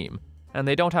top team, and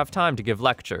they don't have time to give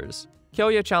lectures.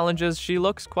 Kyoya challenges she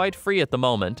looks quite free at the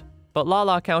moment, but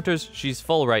Lala counters she's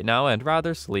full right now and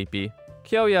rather sleepy.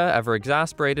 Kyoya, ever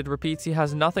exasperated, repeats he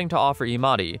has nothing to offer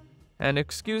Imari, and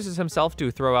excuses himself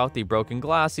to throw out the broken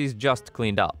glass he's just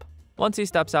cleaned up. Once he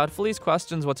steps out, Felice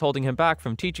questions what's holding him back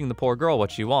from teaching the poor girl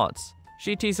what she wants.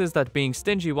 She teases that being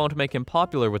stingy won't make him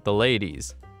popular with the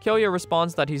ladies. Kyoya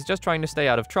responds that he's just trying to stay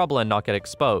out of trouble and not get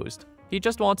exposed. He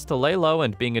just wants to lay low,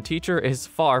 and being a teacher is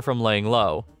far from laying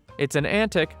low. It's an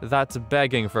antic that's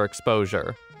begging for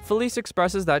exposure. Felice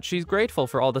expresses that she's grateful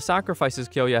for all the sacrifices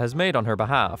Kyoya has made on her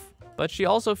behalf, but she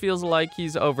also feels like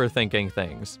he's overthinking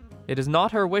things. It is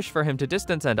not her wish for him to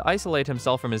distance and isolate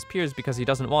himself from his peers because he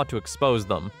doesn't want to expose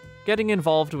them. Getting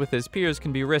involved with his peers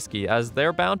can be risky, as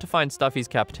they're bound to find stuff he's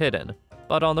kept hidden.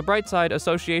 But on the bright side,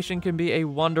 association can be a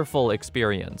wonderful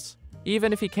experience.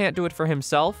 Even if he can't do it for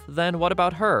himself, then what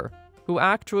about her, who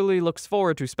actually looks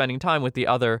forward to spending time with the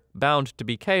other,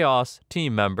 bound-to-be chaos,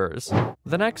 team members?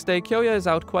 The next day, Kyoya is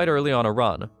out quite early on a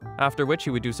run, after which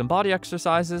he would do some body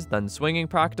exercises, then swinging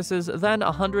practices, then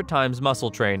 100 times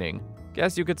muscle training.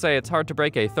 Guess you could say it's hard to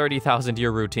break a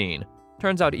 30,000-year routine.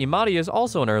 Turns out Imari is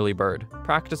also an early bird,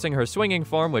 practicing her swinging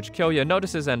form, which Kyoya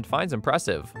notices and finds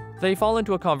impressive. They fall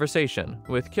into a conversation,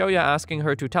 with Kyoya asking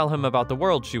her to tell him about the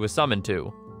world she was summoned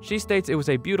to. She states it was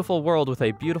a beautiful world with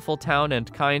a beautiful town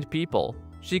and kind people.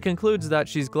 She concludes that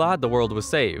she's glad the world was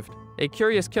saved. A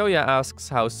curious Kyoya asks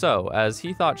how so, as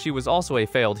he thought she was also a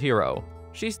failed hero.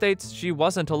 She states she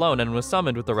wasn't alone and was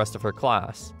summoned with the rest of her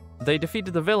class. They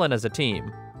defeated the villain as a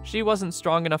team. She wasn't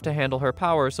strong enough to handle her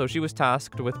power, so she was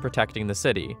tasked with protecting the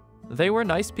city. They were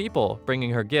nice people, bringing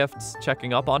her gifts,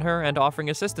 checking up on her, and offering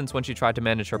assistance when she tried to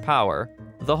manage her power.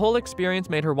 The whole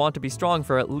experience made her want to be strong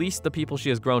for at least the people she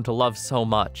has grown to love so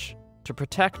much. To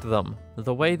protect them,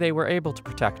 the way they were able to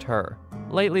protect her.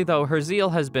 Lately though, her zeal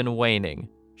has been waning.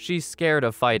 She's scared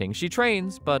of fighting. She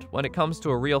trains, but when it comes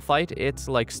to a real fight, it's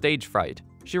like stage fright.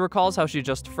 She recalls how she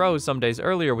just froze some days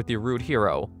earlier with the rude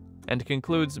hero, and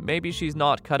concludes maybe she's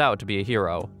not cut out to be a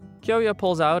hero. Kyoya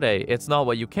pulls out a "it's not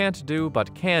what you can't do,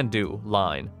 but can do"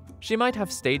 line. She might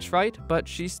have stage fright, but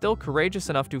she's still courageous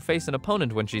enough to face an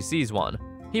opponent when she sees one.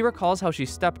 He recalls how she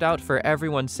stepped out for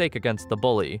everyone's sake against the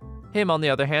bully. Him, on the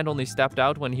other hand, only stepped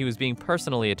out when he was being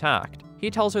personally attacked.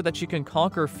 He tells her that she can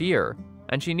conquer fear,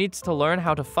 and she needs to learn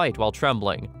how to fight while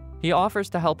trembling. He offers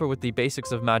to help her with the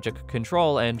basics of magic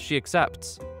control, and she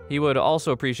accepts. He would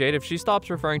also appreciate if she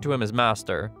stops referring to him as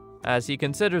master, as he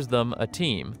considers them a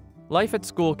team. Life at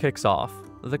school kicks off.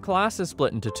 The class is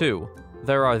split into two.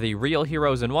 There are the real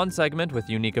heroes in one segment with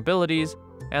unique abilities,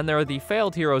 and there are the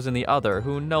failed heroes in the other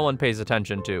who no one pays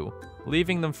attention to,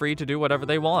 leaving them free to do whatever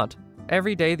they want.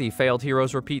 Every day, the failed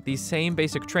heroes repeat the same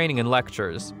basic training and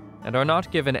lectures, and are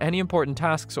not given any important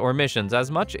tasks or missions,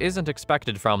 as much isn't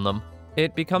expected from them.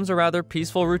 It becomes a rather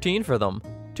peaceful routine for them.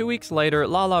 2 weeks later,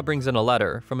 Lala brings in a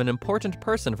letter from an important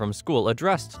person from school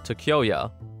addressed to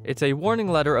Kyoya. It's a warning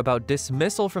letter about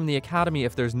dismissal from the academy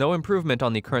if there's no improvement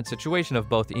on the current situation of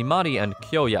both Imari and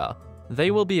Kyoya.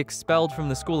 They will be expelled from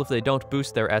the school if they don't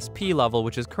boost their SP level,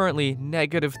 which is currently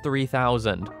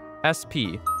 -3,000.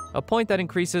 SP, a point that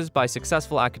increases by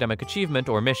successful academic achievement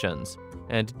or missions,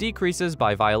 and decreases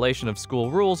by violation of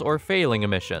school rules or failing a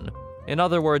mission. In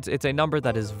other words, it's a number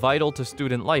that is vital to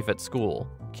student life at school.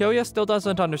 Kyoya still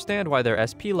doesn't understand why their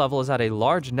SP level is at a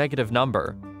large negative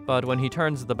number, but when he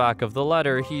turns the back of the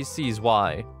letter, he sees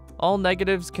why. All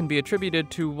negatives can be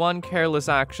attributed to one careless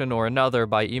action or another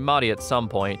by Imari at some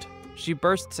point. She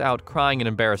bursts out crying in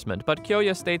embarrassment, but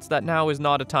Kyoya states that now is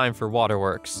not a time for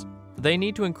waterworks. They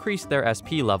need to increase their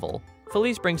SP level.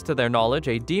 Felice brings to their knowledge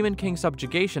a Demon King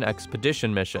subjugation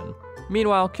expedition mission.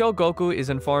 Meanwhile, Kyogoku is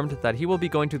informed that he will be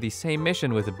going to the same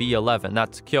mission with B11,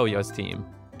 that's Kyoya's team.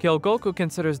 Kyogoku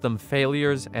considers them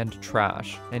failures and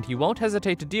trash, and he won't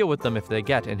hesitate to deal with them if they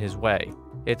get in his way.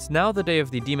 It's now the day of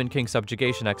the Demon King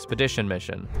subjugation expedition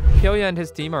mission. Kyoya and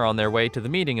his team are on their way to the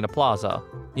meeting in a plaza.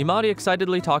 Imari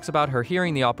excitedly talks about her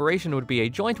hearing the operation would be a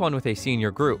joint one with a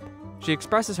senior group. She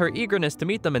expresses her eagerness to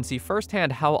meet them and see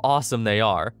firsthand how awesome they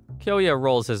are. Kyoya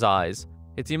rolls his eyes.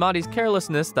 It's Imari's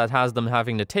carelessness that has them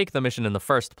having to take the mission in the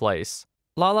first place.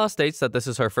 Lala states that this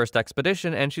is her first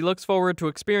expedition and she looks forward to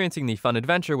experiencing the fun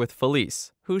adventure with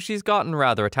Felice, who she's gotten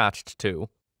rather attached to.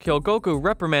 Kyogoku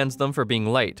reprimands them for being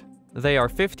late. They are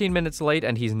 15 minutes late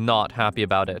and he's not happy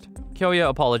about it. Kyoya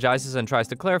apologizes and tries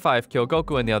to clarify if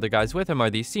Kyogoku and the other guys with him are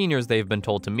the seniors they've been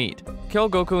told to meet.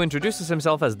 Kyogoku introduces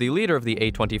himself as the leader of the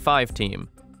A25 team.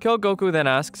 Kyogoku then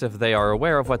asks if they are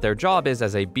aware of what their job is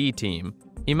as a B team.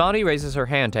 Imari raises her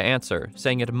hand to answer,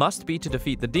 saying it must be to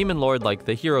defeat the Demon Lord like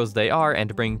the heroes they are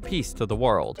and bring peace to the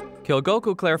world.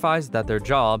 Kyogoku clarifies that their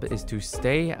job is to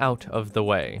stay out of the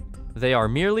way. They are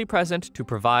merely present to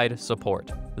provide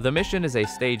support. The mission is a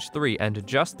stage 3 and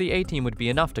just the A-team would be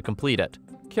enough to complete it.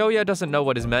 Kyoya doesn't know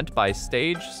what is meant by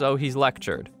stage, so he's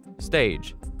lectured.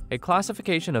 Stage: a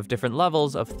classification of different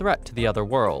levels of threat to the other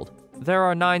world. There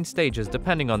are 9 stages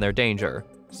depending on their danger.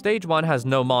 Stage 1 has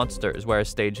no monsters, whereas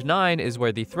Stage 9 is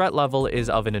where the threat level is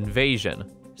of an invasion.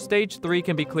 Stage 3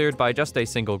 can be cleared by just a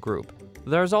single group.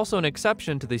 There is also an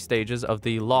exception to the stages of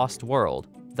the Lost World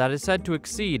that is said to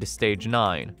exceed Stage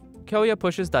 9. Kyoya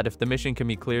pushes that if the mission can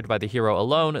be cleared by the hero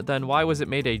alone, then why was it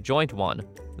made a joint one?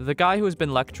 The guy who has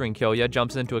been lecturing Kyoya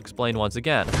jumps in to explain once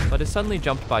again, but is suddenly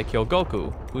jumped by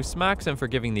Kyogoku, who smacks him for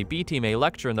giving the B-team a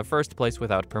lecture in the first place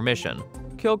without permission.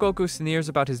 Kyogoku sneers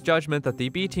about his judgment that the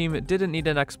B-team didn't need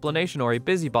an explanation or a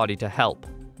busybody to help.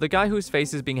 The guy whose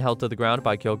face is being held to the ground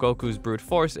by Kyogoku's brute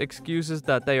force excuses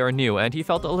that they are new and he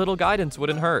felt a little guidance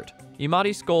wouldn't hurt.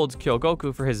 Imari scolds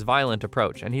Kyogoku for his violent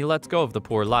approach and he lets go of the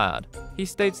poor lad. He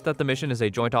states that the mission is a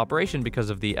joint operation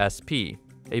because of the SP.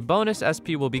 A bonus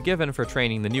SP will be given for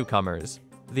training the newcomers.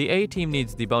 The A-team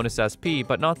needs the bonus SP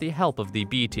but not the help of the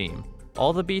B-team.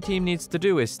 All the B-team needs to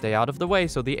do is stay out of the way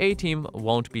so the A-team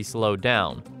won't be slowed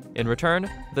down. In return,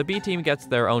 the B-team gets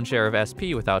their own share of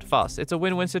SP without fuss. It's a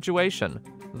win-win situation.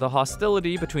 The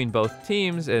hostility between both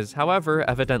teams is, however,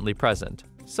 evidently present.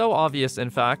 So obvious, in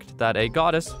fact, that a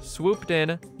goddess swooped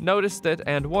in, noticed it,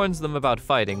 and warns them about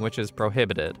fighting, which is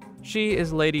prohibited. She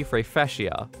is Lady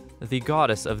Freifetia, the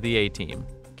goddess of the A-team.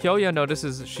 Kyoya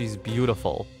notices she's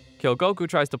beautiful. Kyogoku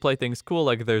tries to play things cool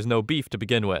like there's no beef to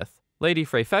begin with. Lady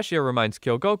Freifetia reminds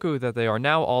Kyogoku that they are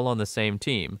now all on the same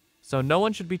team, so no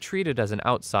one should be treated as an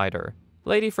outsider.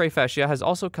 Lady Freifetia has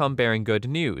also come bearing good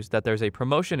news that there's a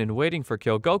promotion in waiting for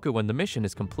Kyogoku when the mission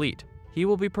is complete. He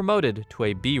will be promoted to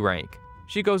a B rank.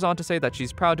 She goes on to say that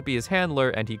she's proud to be his handler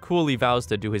and he coolly vows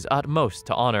to do his utmost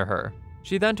to honor her.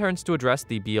 She then turns to address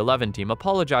the B11 team,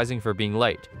 apologizing for being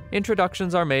late.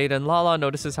 Introductions are made and Lala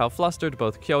notices how flustered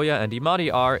both Kyoya and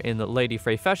Imari are in Lady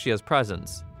Freifetia's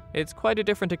presence. It's quite a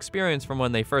different experience from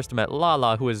when they first met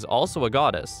Lala, who is also a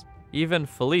goddess. Even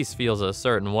Felice feels a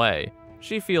certain way.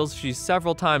 She feels she's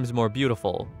several times more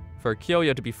beautiful, for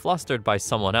Kyoya to be flustered by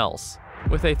someone else.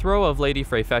 With a throw of Lady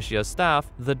Freifetia's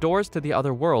staff, the doors to the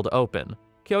other world open.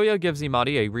 Kyoya gives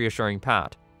Imari a reassuring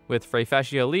pat. With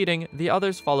Freifetia leading, the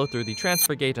others follow through the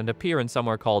transfer gate and appear in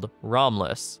somewhere called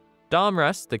Romless.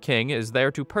 Domres, the king, is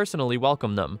there to personally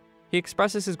welcome them. He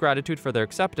expresses his gratitude for their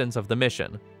acceptance of the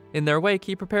mission. In their wake,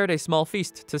 he prepared a small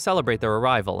feast to celebrate their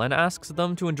arrival and asks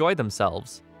them to enjoy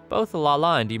themselves. Both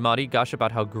Lala and Imari gush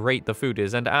about how great the food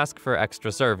is and ask for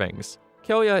extra servings.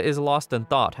 Kyoya is lost in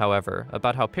thought, however,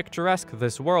 about how picturesque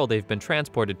this world they've been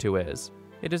transported to is.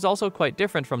 It is also quite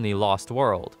different from the Lost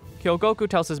World. Kyogoku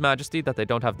tells His Majesty that they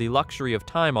don't have the luxury of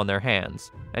time on their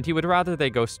hands, and he would rather they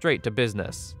go straight to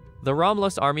business. The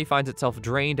Romulus army finds itself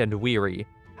drained and weary,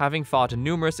 having fought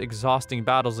numerous exhausting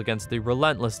battles against the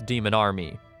relentless demon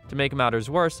army. To make matters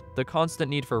worse, the constant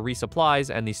need for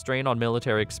resupplies and the strain on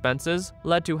military expenses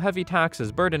led to heavy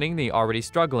taxes burdening the already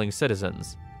struggling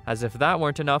citizens. As if that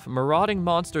weren't enough, marauding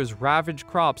monsters ravage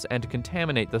crops and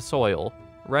contaminate the soil,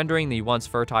 rendering the once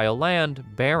fertile land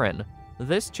barren.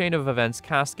 This chain of events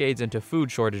cascades into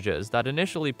food shortages that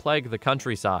initially plague the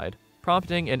countryside,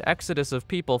 prompting an exodus of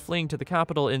people fleeing to the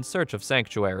capital in search of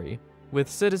sanctuary. With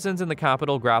citizens in the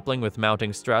capital grappling with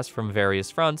mounting stress from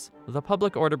various fronts, the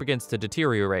public order begins to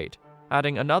deteriorate,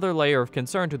 adding another layer of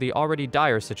concern to the already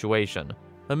dire situation.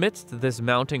 Amidst this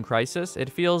mounting crisis, it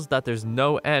feels that there's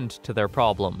no end to their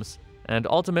problems, and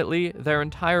ultimately, their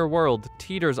entire world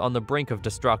teeters on the brink of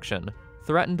destruction,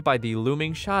 threatened by the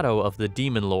looming shadow of the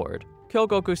Demon Lord.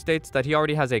 Kyogoku states that he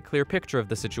already has a clear picture of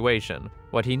the situation.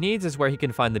 What he needs is where he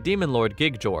can find the Demon Lord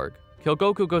Gigjorg.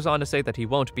 Kyogoku goes on to say that he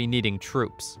won't be needing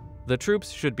troops. The troops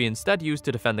should be instead used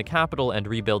to defend the capital and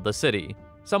rebuild the city.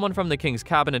 Someone from the king's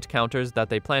cabinet counters that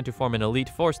they plan to form an elite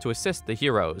force to assist the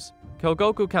heroes.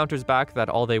 Kyogoku counters back that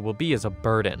all they will be is a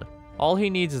burden. All he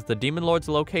needs is the Demon Lord's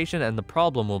location and the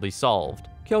problem will be solved.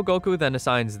 Kyogoku then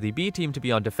assigns the B team to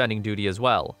be on defending duty as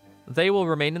well. They will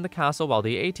remain in the castle while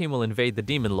the A team will invade the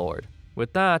Demon Lord.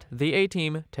 With that, the A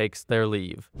team takes their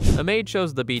leave. A maid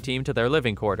shows the B team to their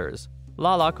living quarters.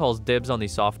 Lala calls dibs on the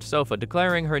soft sofa,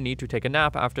 declaring her need to take a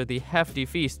nap after the hefty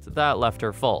feast that left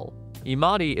her full.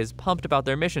 Imari is pumped about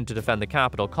their mission to defend the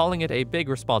capital, calling it a big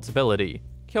responsibility.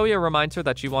 Kyoya reminds her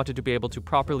that she wanted to be able to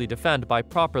properly defend by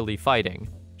properly fighting.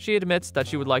 She admits that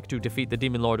she would like to defeat the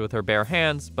Demon Lord with her bare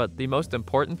hands, but the most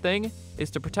important thing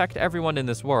is to protect everyone in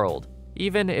this world,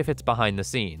 even if it's behind the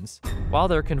scenes. While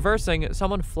they're conversing,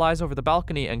 someone flies over the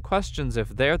balcony and questions if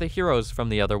they're the heroes from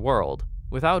the other world.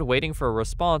 Without waiting for a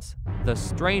response, the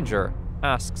stranger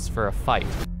asks for a fight.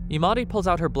 Imari pulls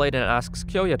out her blade and asks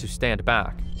Kyoya to stand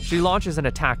back. She launches an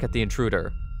attack at the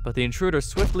intruder, but the intruder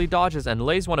swiftly dodges and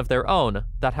lays one of their own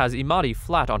that has Imari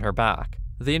flat on her back.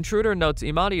 The intruder notes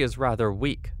Imari is rather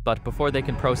weak, but before they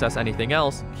can process anything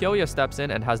else, Kyoya steps in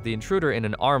and has the intruder in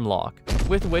an arm lock,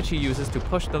 with which he uses to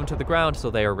push them to the ground so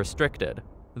they are restricted.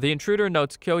 The intruder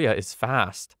notes Kyoya is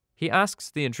fast. He asks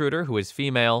the intruder, who is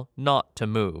female, not to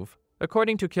move.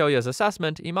 According to Kyoya's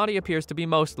assessment, Imari appears to be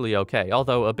mostly okay,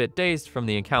 although a bit dazed from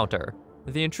the encounter.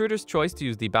 The intruder's choice to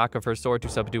use the back of her sword to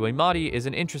subdue Imari is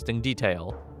an interesting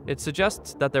detail. It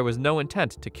suggests that there was no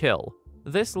intent to kill.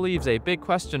 This leaves a big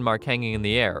question mark hanging in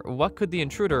the air. What could the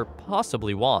intruder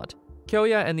possibly want?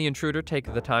 Kyoya and the intruder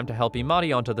take the time to help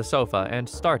Imari onto the sofa and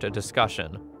start a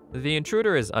discussion. The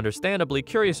intruder is understandably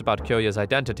curious about Kyoya's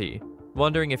identity,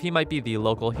 wondering if he might be the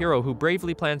local hero who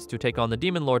bravely plans to take on the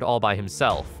Demon Lord all by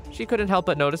himself. She couldn't help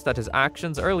but notice that his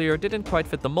actions earlier didn't quite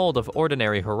fit the mold of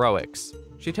ordinary heroics.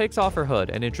 She takes off her hood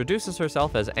and introduces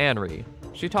herself as Anri.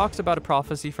 She talks about a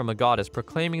prophecy from a goddess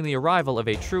proclaiming the arrival of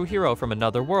a true hero from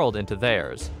another world into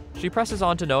theirs. She presses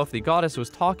on to know if the goddess was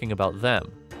talking about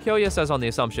them. Kyoya says on the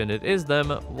assumption it is them,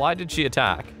 why did she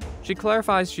attack? She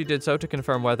clarifies she did so to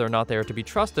confirm whether or not they are to be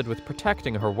trusted with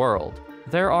protecting her world.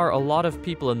 There are a lot of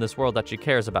people in this world that she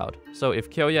cares about, so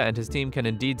if Kyoya and his team can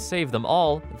indeed save them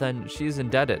all, then she's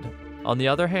indebted. On the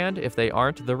other hand, if they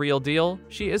aren't the real deal,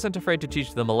 she isn't afraid to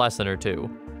teach them a lesson or two.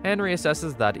 Anri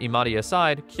assesses that Imari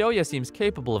aside, Kyoya seems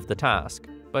capable of the task.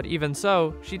 But even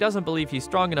so, she doesn't believe he's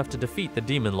strong enough to defeat the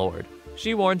Demon Lord.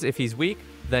 She warns if he's weak,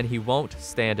 then he won't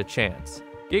stand a chance.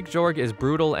 Gigjorg is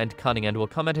brutal and cunning and will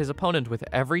come at his opponent with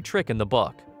every trick in the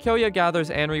book. Kyoya gathers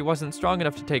Anri wasn't strong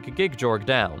enough to take Gigjorg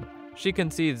down. She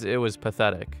concedes it was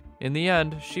pathetic. In the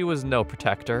end, she was no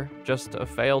protector, just a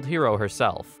failed hero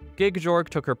herself. Gigjorg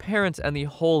took her parents and the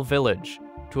whole village.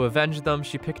 To avenge them,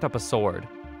 she picked up a sword.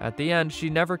 At the end, she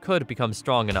never could become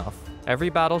strong enough. Every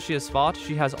battle she has fought,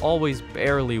 she has always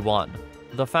barely won.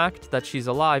 The fact that she's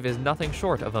alive is nothing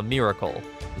short of a miracle.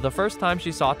 The first time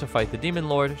she sought to fight the Demon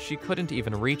Lord, she couldn't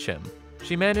even reach him.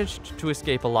 She managed to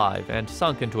escape alive and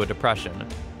sunk into a depression,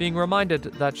 being reminded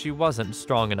that she wasn't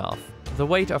strong enough. The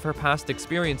weight of her past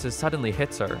experiences suddenly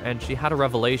hits her, and she had a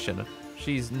revelation.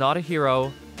 She's not a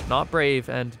hero, not brave,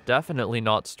 and definitely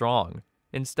not strong.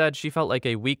 Instead, she felt like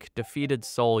a weak, defeated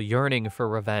soul yearning for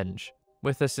revenge.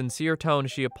 With a sincere tone,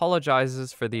 she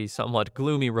apologizes for the somewhat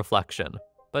gloomy reflection,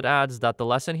 but adds that the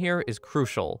lesson here is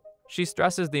crucial. She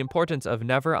stresses the importance of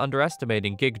never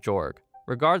underestimating Gigjorg,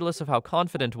 regardless of how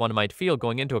confident one might feel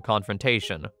going into a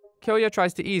confrontation. Kyoya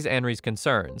tries to ease Anri's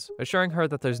concerns, assuring her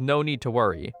that there's no need to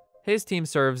worry. His team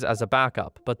serves as a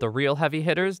backup, but the real heavy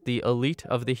hitters, the elite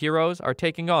of the heroes, are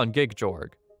taking on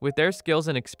Gigjorg. With their skills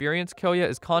and experience, Kyoya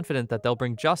is confident that they'll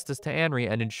bring justice to Anri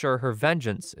and ensure her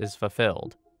vengeance is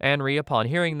fulfilled. Anri, upon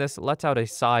hearing this, lets out a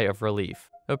sigh of relief,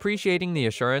 appreciating the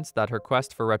assurance that her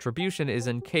quest for retribution is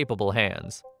in capable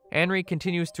hands. Anri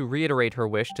continues to reiterate her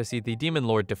wish to see the Demon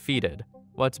Lord defeated.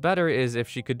 What's better is if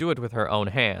she could do it with her own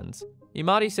hands.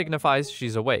 Imari signifies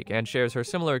she's awake and shares her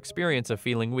similar experience of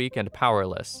feeling weak and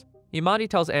powerless. Imari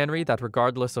tells Anri that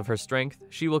regardless of her strength,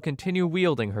 she will continue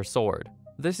wielding her sword.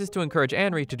 This is to encourage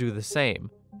Anri to do the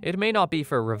same. It may not be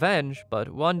for revenge, but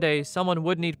one day someone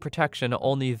would need protection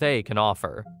only they can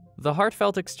offer. The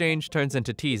heartfelt exchange turns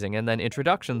into teasing and then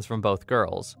introductions from both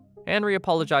girls. Anri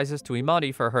apologizes to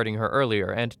Imari for hurting her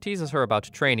earlier and teases her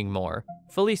about training more.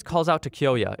 Felice calls out to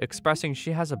Kyoya, expressing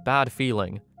she has a bad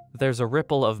feeling. There's a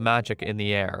ripple of magic in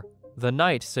the air. The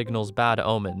night signals bad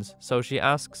omens, so she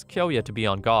asks Kyoya to be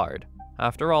on guard.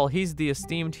 After all, he's the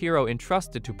esteemed hero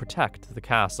entrusted to protect the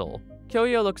castle.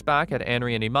 Kyoya looks back at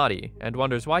Anri and Imari, and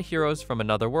wonders why heroes from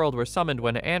another world were summoned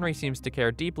when Anri seems to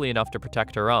care deeply enough to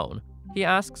protect her own. He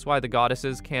asks why the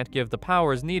goddesses can't give the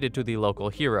powers needed to the local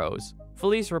heroes.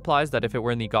 Felice replies that if it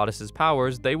were in the goddess's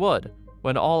powers, they would.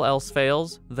 When all else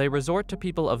fails, they resort to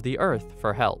people of the earth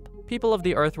for help. People of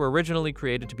the earth were originally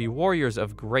created to be warriors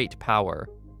of great power.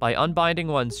 By unbinding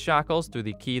one's shackles through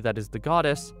the key that is the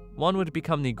goddess, one would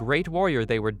become the great warrior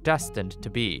they were destined to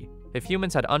be. If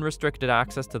humans had unrestricted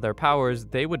access to their powers,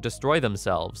 they would destroy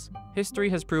themselves.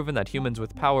 History has proven that humans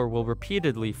with power will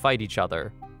repeatedly fight each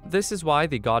other. This is why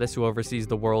the goddess who oversees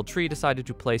the world tree decided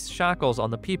to place shackles on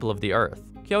the people of the earth.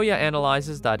 Kyoya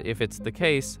analyzes that if it's the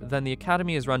case, then the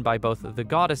academy is run by both the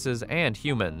goddesses and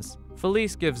humans.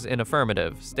 Felice gives an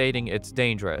affirmative, stating it's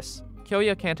dangerous.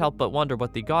 Kyoya can't help but wonder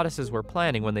what the goddesses were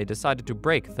planning when they decided to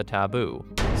break the taboo.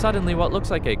 Suddenly, what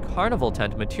looks like a carnival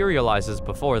tent materializes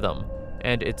before them,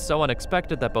 and it's so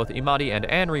unexpected that both Imari and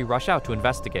Anri rush out to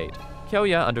investigate.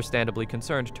 Kyoya, understandably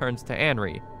concerned, turns to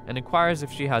Anri and inquires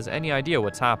if she has any idea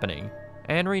what's happening.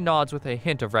 Anri nods with a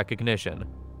hint of recognition,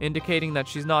 indicating that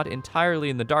she's not entirely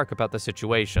in the dark about the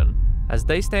situation. As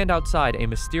they stand outside, a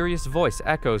mysterious voice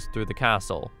echoes through the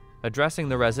castle, addressing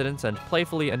the residents and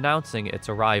playfully announcing its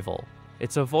arrival.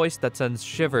 It's a voice that sends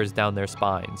shivers down their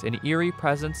spines, an eerie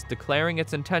presence declaring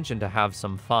its intention to have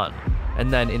some fun.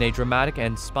 And then, in a dramatic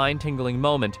and spine-tingling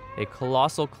moment, a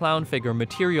colossal clown figure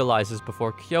materializes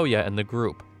before Kyoya and the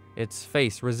group, its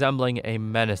face resembling a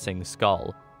menacing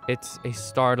skull. It's a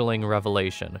startling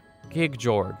revelation.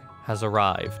 Gigjorg has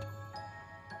arrived.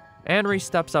 Anri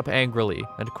steps up angrily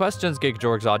and questions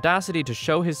Gigjorg's audacity to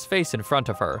show his face in front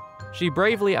of her. She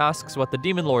bravely asks what the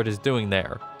Demon Lord is doing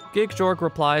there. Gigjorg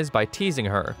replies by teasing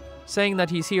her, saying that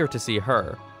he's here to see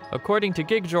her. According to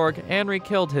Gigjorg, Anri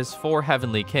killed his 4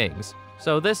 heavenly kings,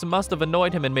 so this must have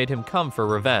annoyed him and made him come for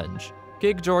revenge.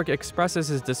 Gigjorg expresses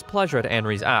his displeasure at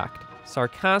Anri's act,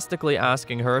 sarcastically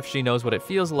asking her if she knows what it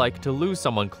feels like to lose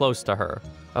someone close to her.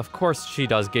 Of course she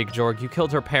does, Gigjorg. You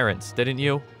killed her parents, didn't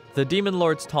you? The Demon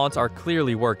Lord's taunts are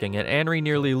clearly working, and Anri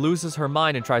nearly loses her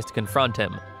mind and tries to confront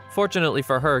him. Fortunately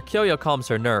for her, Kyoya calms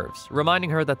her nerves, reminding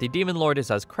her that the Demon Lord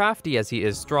is as crafty as he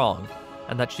is strong,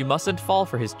 and that she mustn't fall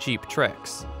for his cheap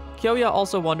tricks. Kyoya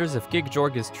also wonders if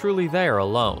Gigjorg is truly there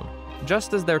alone.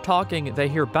 Just as they're talking, they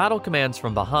hear battle commands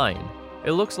from behind.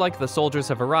 It looks like the soldiers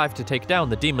have arrived to take down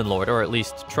the Demon Lord, or at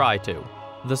least try to.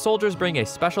 The soldiers bring a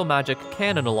special magic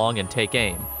cannon along and take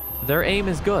aim. Their aim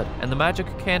is good, and the magic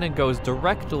cannon goes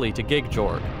directly to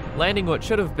Gigjorg, landing what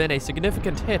should have been a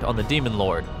significant hit on the Demon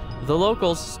Lord. The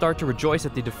locals start to rejoice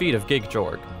at the defeat of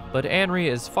Gigjorg, but Anri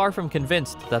is far from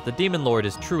convinced that the Demon Lord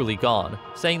is truly gone,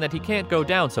 saying that he can't go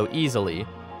down so easily.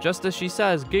 Just as she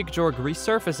says, Gigjorg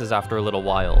resurfaces after a little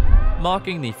while,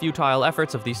 mocking the futile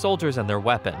efforts of the soldiers and their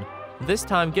weapon. This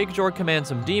time, Gigjorg commands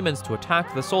some demons to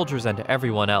attack the soldiers and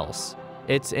everyone else.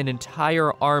 It's an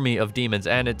entire army of demons,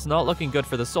 and it's not looking good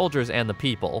for the soldiers and the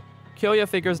people. Kyoya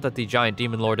figures that the giant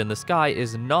Demon Lord in the sky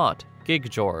is not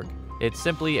Gigjorg. It's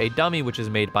simply a dummy which is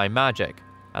made by magic.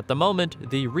 At the moment,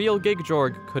 the real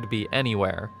Gigjorg could be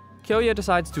anywhere. Kyoya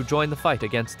decides to join the fight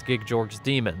against Gigjorg's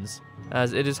demons,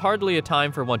 as it is hardly a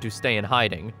time for one to stay in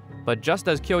hiding. But just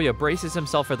as Kyoya braces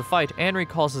himself for the fight, Anri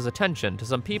calls his attention to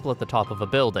some people at the top of a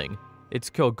building. It's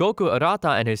Kyogoku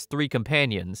Arata and his 3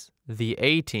 companions, the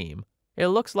A-Team. It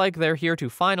looks like they're here to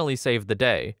finally save the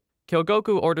day.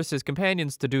 Kyogoku orders his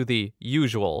companions to do the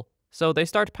usual, so they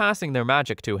start passing their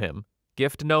magic to him.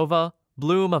 Gift Nova,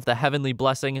 Bloom of the Heavenly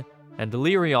Blessing, and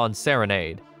Lyrion's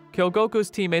Serenade.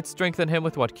 Kyogoku's teammates strengthen him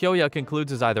with what Kyoya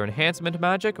concludes is either enhancement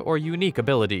magic or unique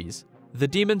abilities. The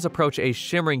demons approach a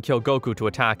shimmering Kyogoku to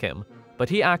attack him, but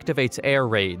he activates air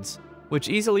raids, which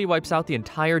easily wipes out the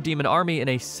entire demon army in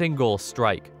a single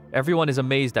strike. Everyone is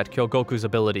amazed at Kyogoku's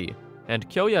ability, and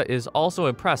Kyoya is also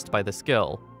impressed by the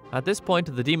skill. At this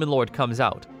point, the Demon Lord comes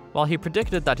out. While he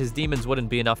predicted that his demons wouldn't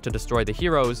be enough to destroy the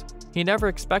heroes, he never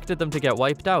expected them to get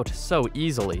wiped out so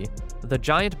easily. The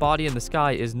giant body in the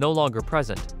sky is no longer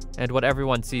present, and what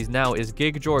everyone sees now is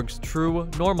Gigjorg's true,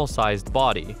 normal-sized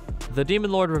body. The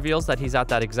Demon Lord reveals that he's at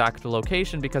that exact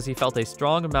location because he felt a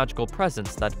strong magical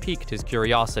presence that piqued his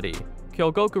curiosity.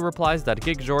 Kyogoku replies that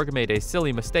Gigjorg made a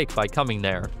silly mistake by coming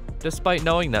there, despite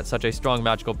knowing that such a strong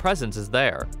magical presence is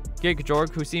there.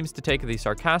 Gigjorg, who seems to take the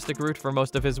sarcastic route for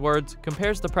most of his words,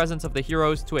 compares the presence of the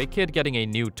heroes to a kid getting a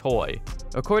new toy.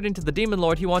 According to the Demon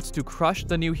Lord, he wants to crush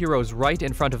the new heroes right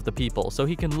in front of the people so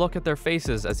he can look at their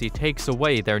faces as he takes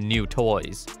away their new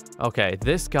toys. Okay,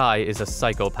 this guy is a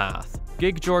psychopath.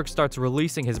 Gigjorg starts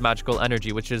releasing his magical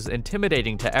energy, which is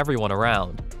intimidating to everyone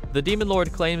around. The Demon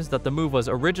Lord claims that the move was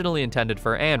originally intended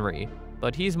for Anri,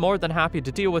 but he's more than happy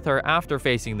to deal with her after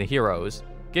facing the heroes.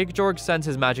 Gigjorg sends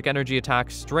his magic energy attack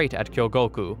straight at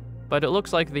Kyogoku, but it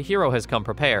looks like the hero has come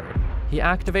prepared. He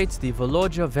activates the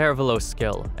Volodya Vervelo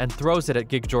skill and throws it at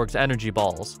Gigjorg's energy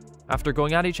balls. After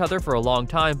going at each other for a long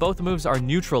time, both moves are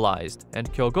neutralized, and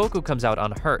Kyogoku comes out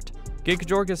unhurt.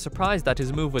 Gigjorg is surprised that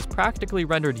his move was practically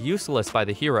rendered useless by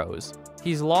the heroes.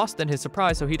 He's lost in his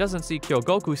surprise, so he doesn't see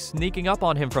Kyogoku sneaking up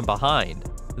on him from behind.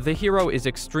 The hero is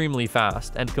extremely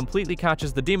fast and completely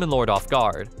catches the Demon Lord off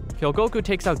guard. Kyogoku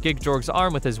takes out Gigjorg's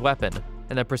arm with his weapon,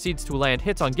 and then proceeds to land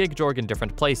hits on Gigjorg in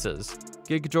different places.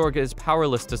 Gigjorg is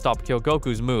powerless to stop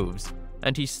Kyogoku's moves,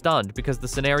 and he's stunned because the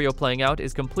scenario playing out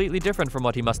is completely different from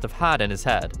what he must have had in his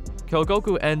head.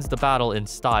 Kyogoku ends the battle in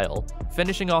style,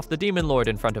 finishing off the Demon Lord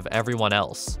in front of everyone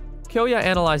else. Kyoya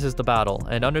analyzes the battle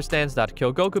and understands that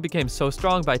Kyogoku became so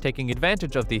strong by taking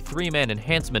advantage of the three-man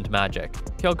enhancement magic.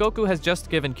 Kyogoku has just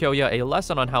given Kyoya a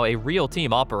lesson on how a real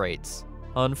team operates.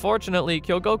 Unfortunately,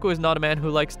 Kyogoku is not a man who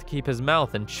likes to keep his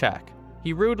mouth in check.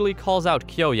 He rudely calls out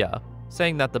Kyoya,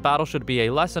 saying that the battle should be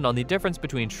a lesson on the difference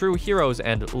between true heroes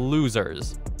and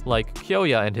losers, like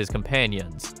Kyoya and his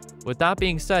companions. With that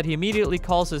being said, he immediately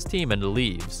calls his team and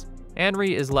leaves.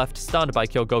 Anri is left stunned by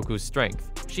Kyogoku's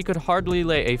strength. She could hardly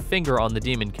lay a finger on the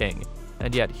Demon King,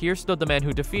 and yet here stood the man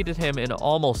who defeated him in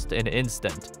almost an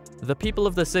instant. The people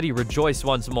of the city rejoice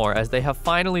once more as they have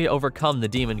finally overcome the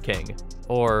Demon King.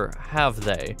 Or have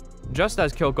they? Just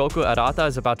as Kyogoku Arata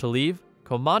is about to leave,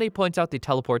 Komari points out the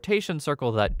teleportation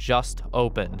circle that just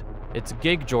opened. It's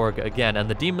Gigjorg again, and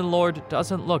the Demon Lord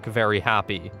doesn't look very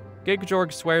happy.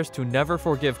 Gigjorg swears to never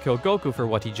forgive Kyogoku for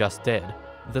what he just did.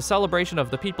 The celebration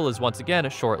of the people is once again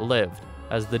short-lived,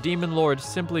 as the Demon Lord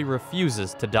simply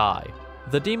refuses to die.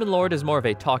 The Demon Lord is more of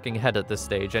a talking head at this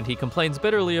stage, and he complains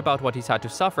bitterly about what he's had to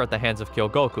suffer at the hands of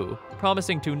Kyogoku,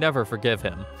 promising to never forgive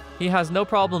him. He has no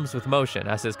problems with motion,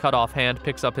 as his cut-off hand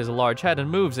picks up his large head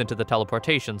and moves into the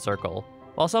teleportation circle.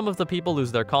 While some of the people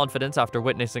lose their confidence after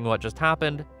witnessing what just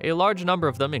happened, a large number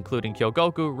of them, including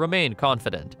Kyogoku, remain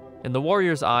confident. In the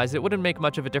warriors' eyes, it wouldn't make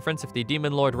much of a difference if the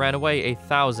Demon Lord ran away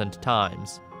 1,000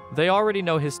 times. They already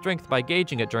know his strength by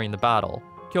gauging it during the battle.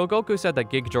 Kyogoku said that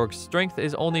Gigjorg's strength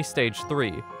is only stage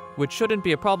 3, which shouldn't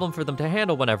be a problem for them to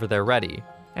handle whenever they're ready.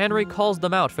 Anri calls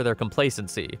them out for their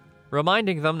complacency,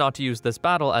 reminding them not to use this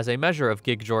battle as a measure of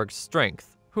Gigjorg's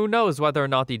strength. Who knows whether or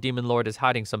not the Demon Lord is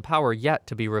hiding some power yet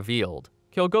to be revealed.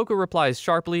 Kyogoku replies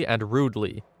sharply and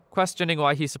rudely, questioning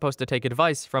why he's supposed to take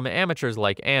advice from amateurs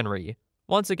like Anri.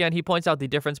 Once again, he points out the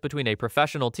difference between a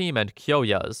professional team and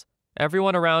Kyoya's.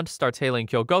 Everyone around starts hailing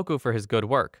Kyogoku for his good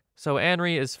work, so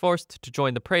Anri is forced to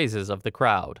join the praises of the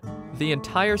crowd. The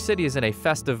entire city is in a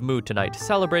festive mood tonight,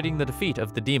 celebrating the defeat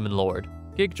of the Demon Lord.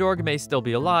 Gigjorg may still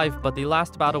be alive, but the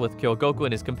last battle with Kyogoku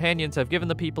and his companions have given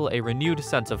the people a renewed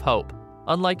sense of hope.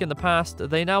 Unlike in the past,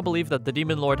 they now believe that the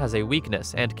Demon Lord has a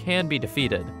weakness and can be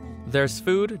defeated. There's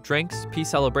food, drinks, peace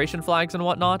celebration flags and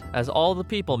whatnot, as all the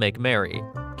people make merry.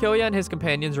 Kyoya and his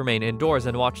companions remain indoors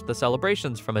and watch the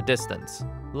celebrations from a distance.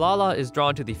 Lala is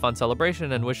drawn to the fun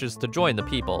celebration and wishes to join the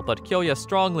people, but Kyoya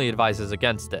strongly advises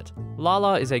against it.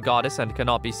 Lala is a goddess and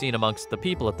cannot be seen amongst the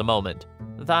people at the moment.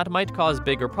 That might cause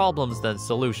bigger problems than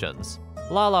solutions.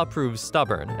 Lala proves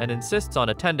stubborn and insists on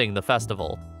attending the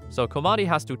festival, so Komari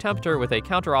has to tempt her with a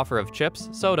counteroffer of chips,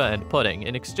 soda, and pudding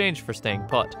in exchange for staying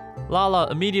put.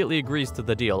 Lala immediately agrees to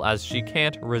the deal as she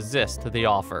can't resist the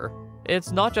offer.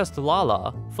 It's not just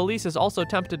Lala, Felice is also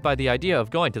tempted by the idea of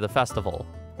going to the festival.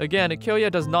 Again, Kyoya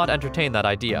does not entertain that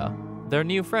idea. Their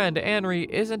new friend, Anri,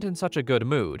 isn't in such a good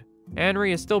mood.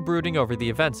 Anri is still brooding over the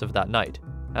events of that night,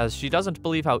 as she doesn't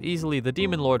believe how easily the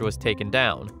Demon Lord was taken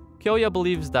down. Kyoya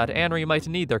believes that Anri might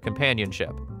need their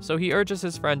companionship, so he urges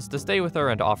his friends to stay with her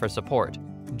and offer support.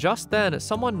 Just then,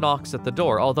 someone knocks at the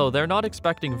door, although they're not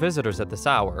expecting visitors at this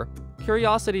hour.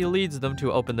 Curiosity leads them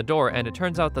to open the door, and it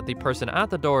turns out that the person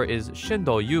at the door is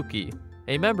Shindo Yuki,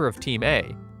 a member of Team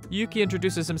A. Yuki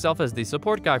introduces himself as the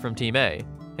support guy from Team A,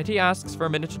 and he asks for a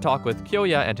minute to talk with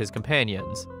Kyoya and his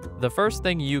companions. The first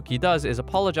thing Yuki does is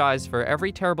apologize for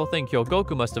every terrible thing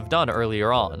Kyogoku must have done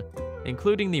earlier on,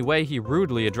 including the way he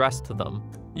rudely addressed them.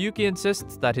 Yuki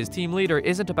insists that his team leader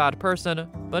isn't a bad person,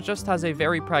 but just has a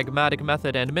very pragmatic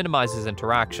method and minimizes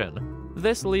interaction.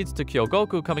 This leads to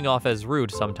Kyogoku coming off as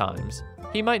rude sometimes.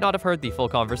 He might not have heard the full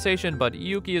conversation, but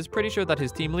Yuki is pretty sure that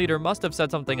his team leader must have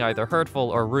said something either hurtful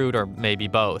or rude, or maybe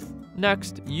both.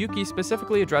 Next, Yuki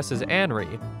specifically addresses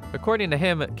Anri. According to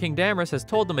him, King Damaris has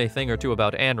told them a thing or two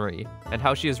about Anri, and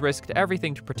how she has risked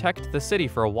everything to protect the city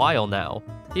for a while now.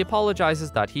 He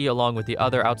apologizes that he, along with the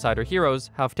other outsider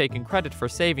heroes, have taken credit for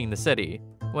saving the city,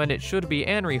 when it should be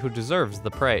Anri who deserves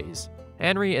the praise.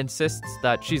 Anri insists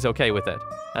that she's okay with it,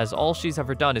 as all she's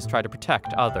ever done is try to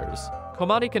protect others.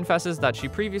 Komari confesses that she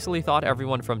previously thought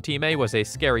everyone from Team A was a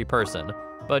scary person,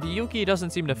 but Yuki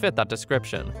doesn't seem to fit that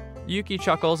description. Yuki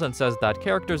chuckles and says that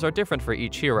characters are different for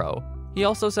each hero. He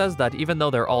also says that even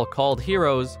though they're all called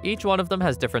heroes, each one of them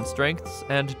has different strengths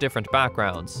and different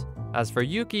backgrounds. As for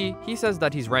Yuki, he says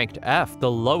that he's ranked F,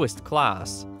 the lowest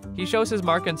class. He shows his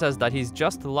mark and says that he's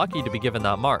just lucky to be given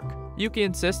that mark. Yuki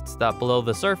insists that below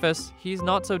the surface, he's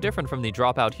not so different from the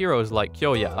dropout heroes like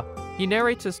Kyoya. He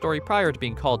narrates his story prior to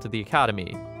being called to the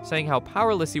academy, saying how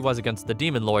powerless he was against the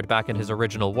Demon Lord back in his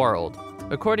original world.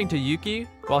 According to Yuki,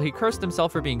 while he cursed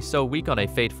himself for being so weak on a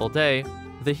fateful day,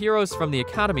 the heroes from the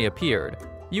academy appeared.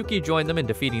 Yuki joined them in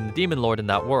defeating the Demon Lord in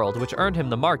that world, which earned him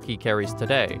the mark he carries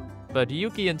today. But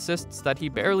Yuki insists that he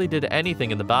barely did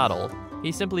anything in the battle.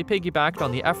 He simply piggybacked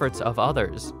on the efforts of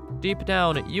others. Deep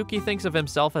down, Yuki thinks of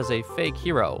himself as a fake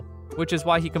hero, which is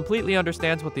why he completely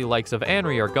understands what the likes of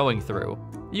Anri are going through.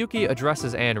 Yuki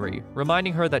addresses Anri,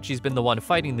 reminding her that she's been the one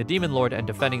fighting the Demon Lord and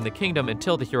defending the kingdom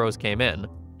until the heroes came in.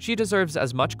 She deserves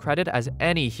as much credit as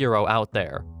any hero out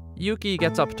there. Yuki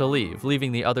gets up to leave,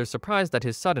 leaving the others surprised at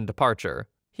his sudden departure.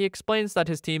 He explains that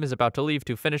his team is about to leave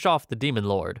to finish off the Demon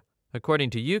Lord.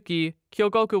 According to Yuki,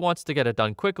 Kyogoku wants to get it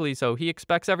done quickly, so he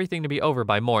expects everything to be over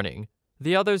by morning.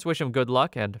 The others wish him good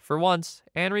luck, and for once,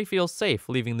 Anri feels safe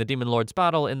leaving the Demon Lord's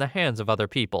battle in the hands of other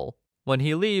people. When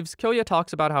he leaves, Kyoya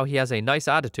talks about how he has a nice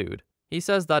attitude. He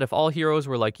says that if all heroes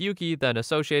were like Yuki, then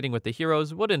associating with the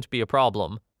heroes wouldn't be a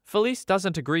problem. Felice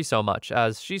doesn't agree so much,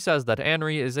 as she says that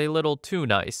Anri is a little too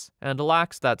nice, and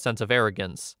lacks that sense of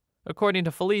arrogance. According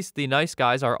to Felice, the nice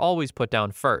guys are always put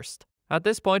down first. At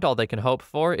this point, all they can hope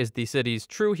for is the city's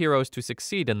true heroes to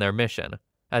succeed in their mission.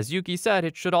 As Yuki said,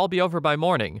 it should all be over by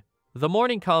morning. The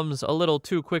morning comes a little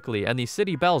too quickly, and the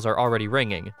city bells are already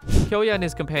ringing. Kyoya and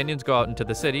his companions go out into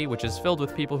the city, which is filled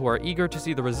with people who are eager to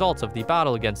see the results of the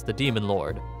battle against the Demon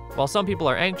Lord. While some people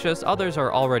are anxious, others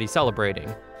are already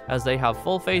celebrating, as they have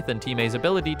full faith in Team A's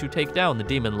ability to take down the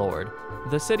Demon Lord.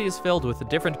 The city is filled with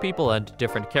different people and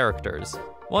different characters.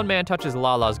 One man touches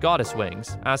Lala's goddess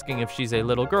wings, asking if she's a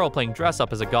little girl playing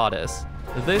dress-up as a goddess.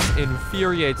 This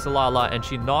infuriates Lala, and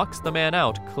she knocks the man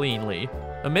out cleanly.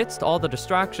 Amidst all the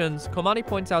distractions, Komani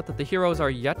points out that the heroes are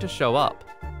yet to show up,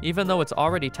 even though it's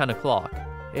already 10 o'clock.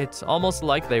 It's almost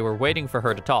like they were waiting for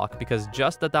her to talk, because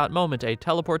just at that moment a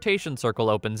teleportation circle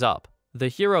opens up. The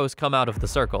heroes come out of the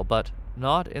circle, but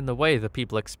not in the way the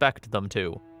people expect them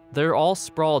to. They're all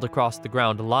sprawled across the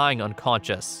ground, lying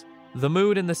unconscious. The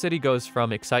mood in the city goes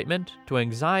from excitement to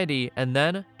anxiety and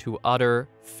then to utter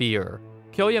fear.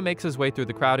 Kyoya makes his way through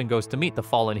the crowd and goes to meet the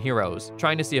fallen heroes,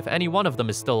 trying to see if any one of them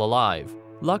is still alive.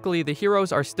 Luckily, the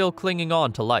heroes are still clinging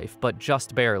on to life, but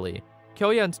just barely.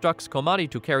 Kyoya instructs Komari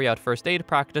to carry out first aid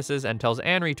practices and tells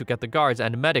Anri to get the guards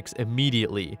and medics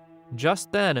immediately.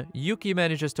 Just then, Yuki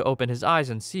manages to open his eyes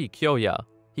and see Kyoya.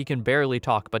 He can barely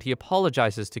talk, but he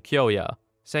apologizes to Kyoya,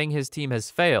 saying his team has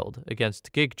failed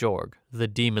against Gigjorg, the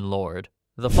Demon Lord.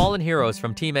 The fallen heroes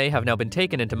from Team A have now been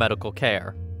taken into medical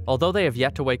care. Although they have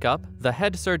yet to wake up, the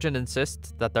head surgeon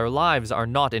insists that their lives are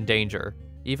not in danger,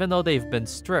 even though they've been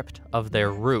stripped of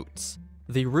their roots.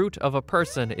 The root of a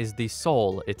person is the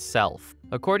soul itself.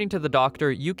 According to the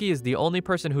doctor, Yuki is the only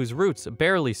person whose roots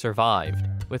barely survived.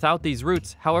 Without these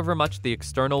roots, however much the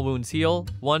external wounds heal,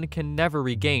 one can never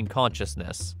regain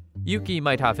consciousness. Yuki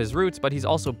might have his roots, but he's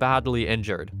also badly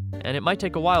injured, and it might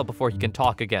take a while before he can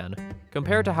talk again.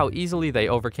 Compared to how easily they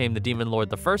overcame the Demon Lord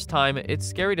the first time, it's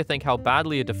scary to think how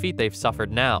badly a defeat they've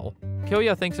suffered now.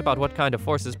 Kyoya thinks about what kind of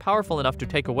force is powerful enough to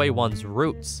take away one's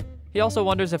roots. He also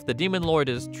wonders if the Demon Lord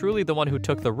is truly the one who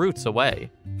took the roots away.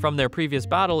 From their previous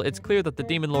battle, it's clear that the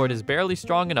Demon Lord is barely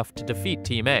strong enough to defeat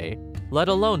Team A, let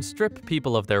alone strip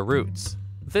people of their roots.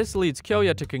 This leads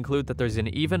Kyoya to conclude that there's an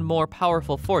even more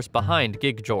powerful force behind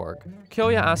Gigjorg.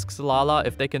 Kyoya asks Lala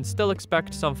if they can still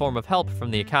expect some form of help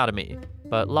from the academy,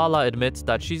 but Lala admits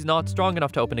that she's not strong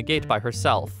enough to open a gate by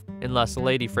herself, unless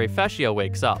Lady Freyfetia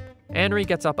wakes up. Anri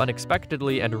gets up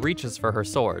unexpectedly and reaches for her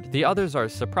sword. The others are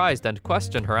surprised and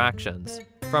question her actions.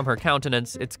 From her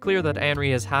countenance, it's clear that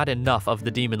Anri has had enough of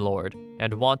the Demon Lord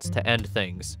and wants to end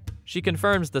things. She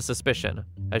confirms the suspicion,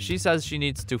 as she says she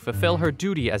needs to fulfill her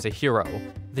duty as a hero.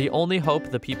 The only hope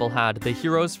the people had, the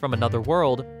heroes from another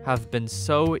world, have been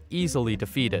so easily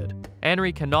defeated.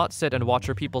 Anri cannot sit and watch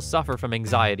her people suffer from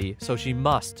anxiety, so she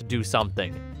must do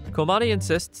something. Komari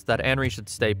insists that Anri should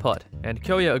stay put, and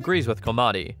Kyoya agrees with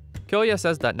Komari. Kyoya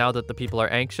says that now that the people are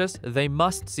anxious, they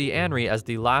must see Anri as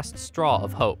the last straw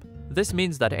of hope. This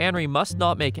means that Anri must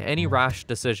not make any rash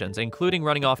decisions, including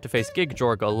running off to face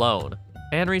Gigjorg alone.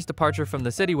 Anri's departure from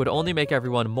the city would only make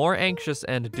everyone more anxious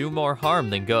and do more harm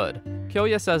than good.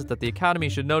 Kyoya says that the academy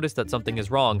should notice that something is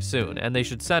wrong soon, and they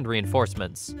should send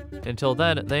reinforcements. Until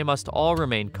then, they must all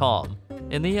remain calm.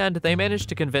 In the end, they manage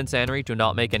to convince Anri to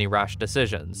not make any rash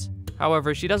decisions.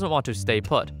 However, she doesn't want to stay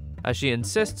put. as she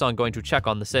insists on going to check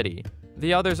on the city.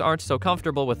 The others aren't so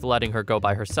comfortable with letting her go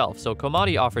by herself, so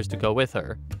Komari offers to go with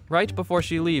her. Right before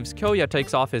she leaves, Kyoya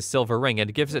takes off his silver ring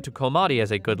and gives it to Komari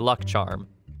as a good luck charm.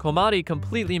 Komari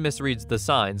completely misreads the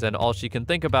signs, and all she can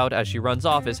think about as she runs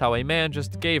off is how a man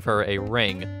just gave her a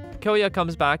ring. Kyoya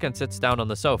comes back and sits down on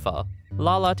the sofa.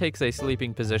 Lala takes a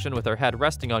sleeping position with her head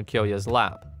resting on Kyoya's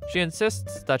lap. She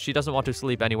insists that she doesn't want to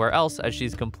sleep anywhere else as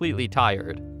she's completely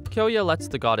tired. Kyoya lets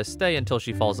the goddess stay until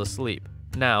she falls asleep.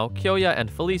 Now, Kyoya and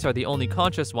Felice are the only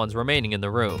conscious ones remaining in the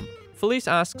room. Felice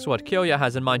asks what Kyoya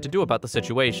has in mind to do about the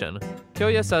situation.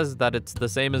 Kyoya says that it's the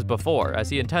same as before, as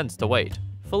he intends to wait.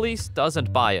 Felice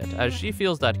doesn't buy it, as she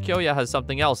feels that Kyoya has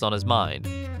something else on his mind.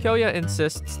 Kyoya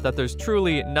insists that there's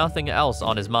truly nothing else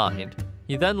on his mind.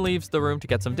 He then leaves the room to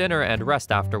get some dinner and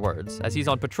rest afterwards, as he's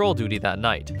on patrol duty that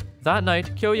night. That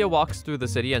night, Kyoya walks through the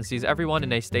city and sees everyone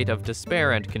in a state of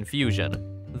despair and confusion.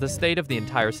 The state of the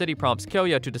entire city prompts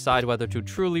Kyoya to decide whether to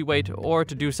truly wait or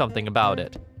to do something about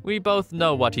it. We both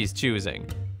know what he's choosing.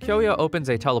 Kyoya opens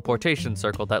a teleportation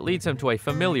circle that leads him to a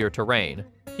familiar terrain.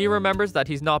 He remembers that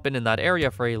he's not been in that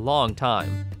area for a long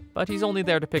time, but he's only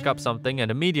there to pick up something and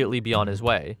immediately be on his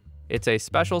way. It's a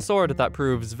special sword that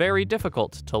proves very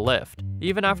difficult to lift.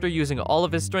 Even after using all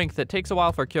of his strength, it takes a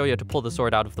while for Kyoya to pull the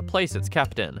sword out of the place it's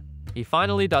kept in. He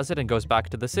finally does it and goes back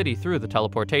to the city through the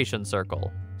teleportation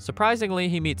circle. Surprisingly,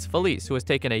 he meets Felice, who has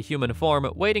taken a human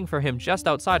form, waiting for him just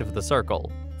outside of the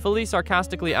circle. Felice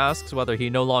sarcastically asks whether he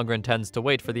no longer intends to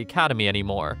wait for the academy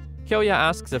anymore. Kyoya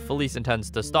asks if Felice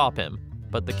intends to stop him,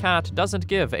 but the cat doesn't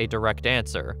give a direct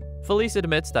answer. Felice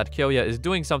admits that Kyoya is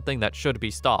doing something that should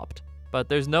be stopped, but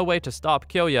there's no way to stop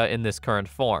Kyoya in this current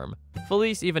form.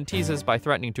 Felice even teases by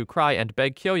threatening to cry and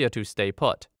beg Kyoya to stay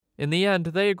put. In the end,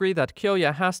 they agree that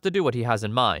Kyoya has to do what he has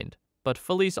in mind, but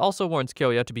Felice also warns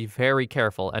Kyoya to be very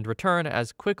careful and return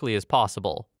as quickly as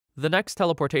possible. The next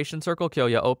teleportation circle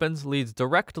Kyoya opens leads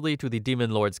directly to the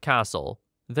Demon Lord's castle.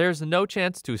 There's no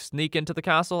chance to sneak into the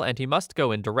castle, and he must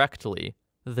go in directly.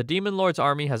 The Demon Lord's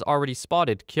army has already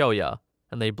spotted Kyoya,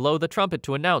 and they blow the trumpet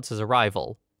to announce his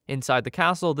arrival. Inside the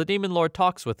castle, the Demon Lord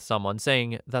talks with someone,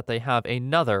 saying that they have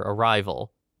another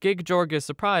arrival. Gigjorg is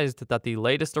surprised that the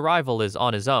latest arrival is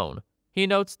on his own. He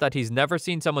notes that he's never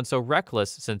seen someone so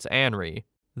reckless since Anri.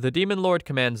 The Demon Lord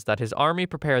commands that his army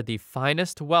prepare the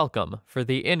finest welcome for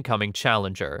the incoming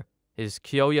challenger. Is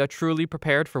Kyoya truly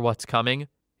prepared for what's coming?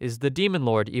 Is the Demon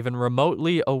Lord even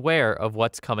remotely aware of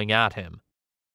what's coming at him?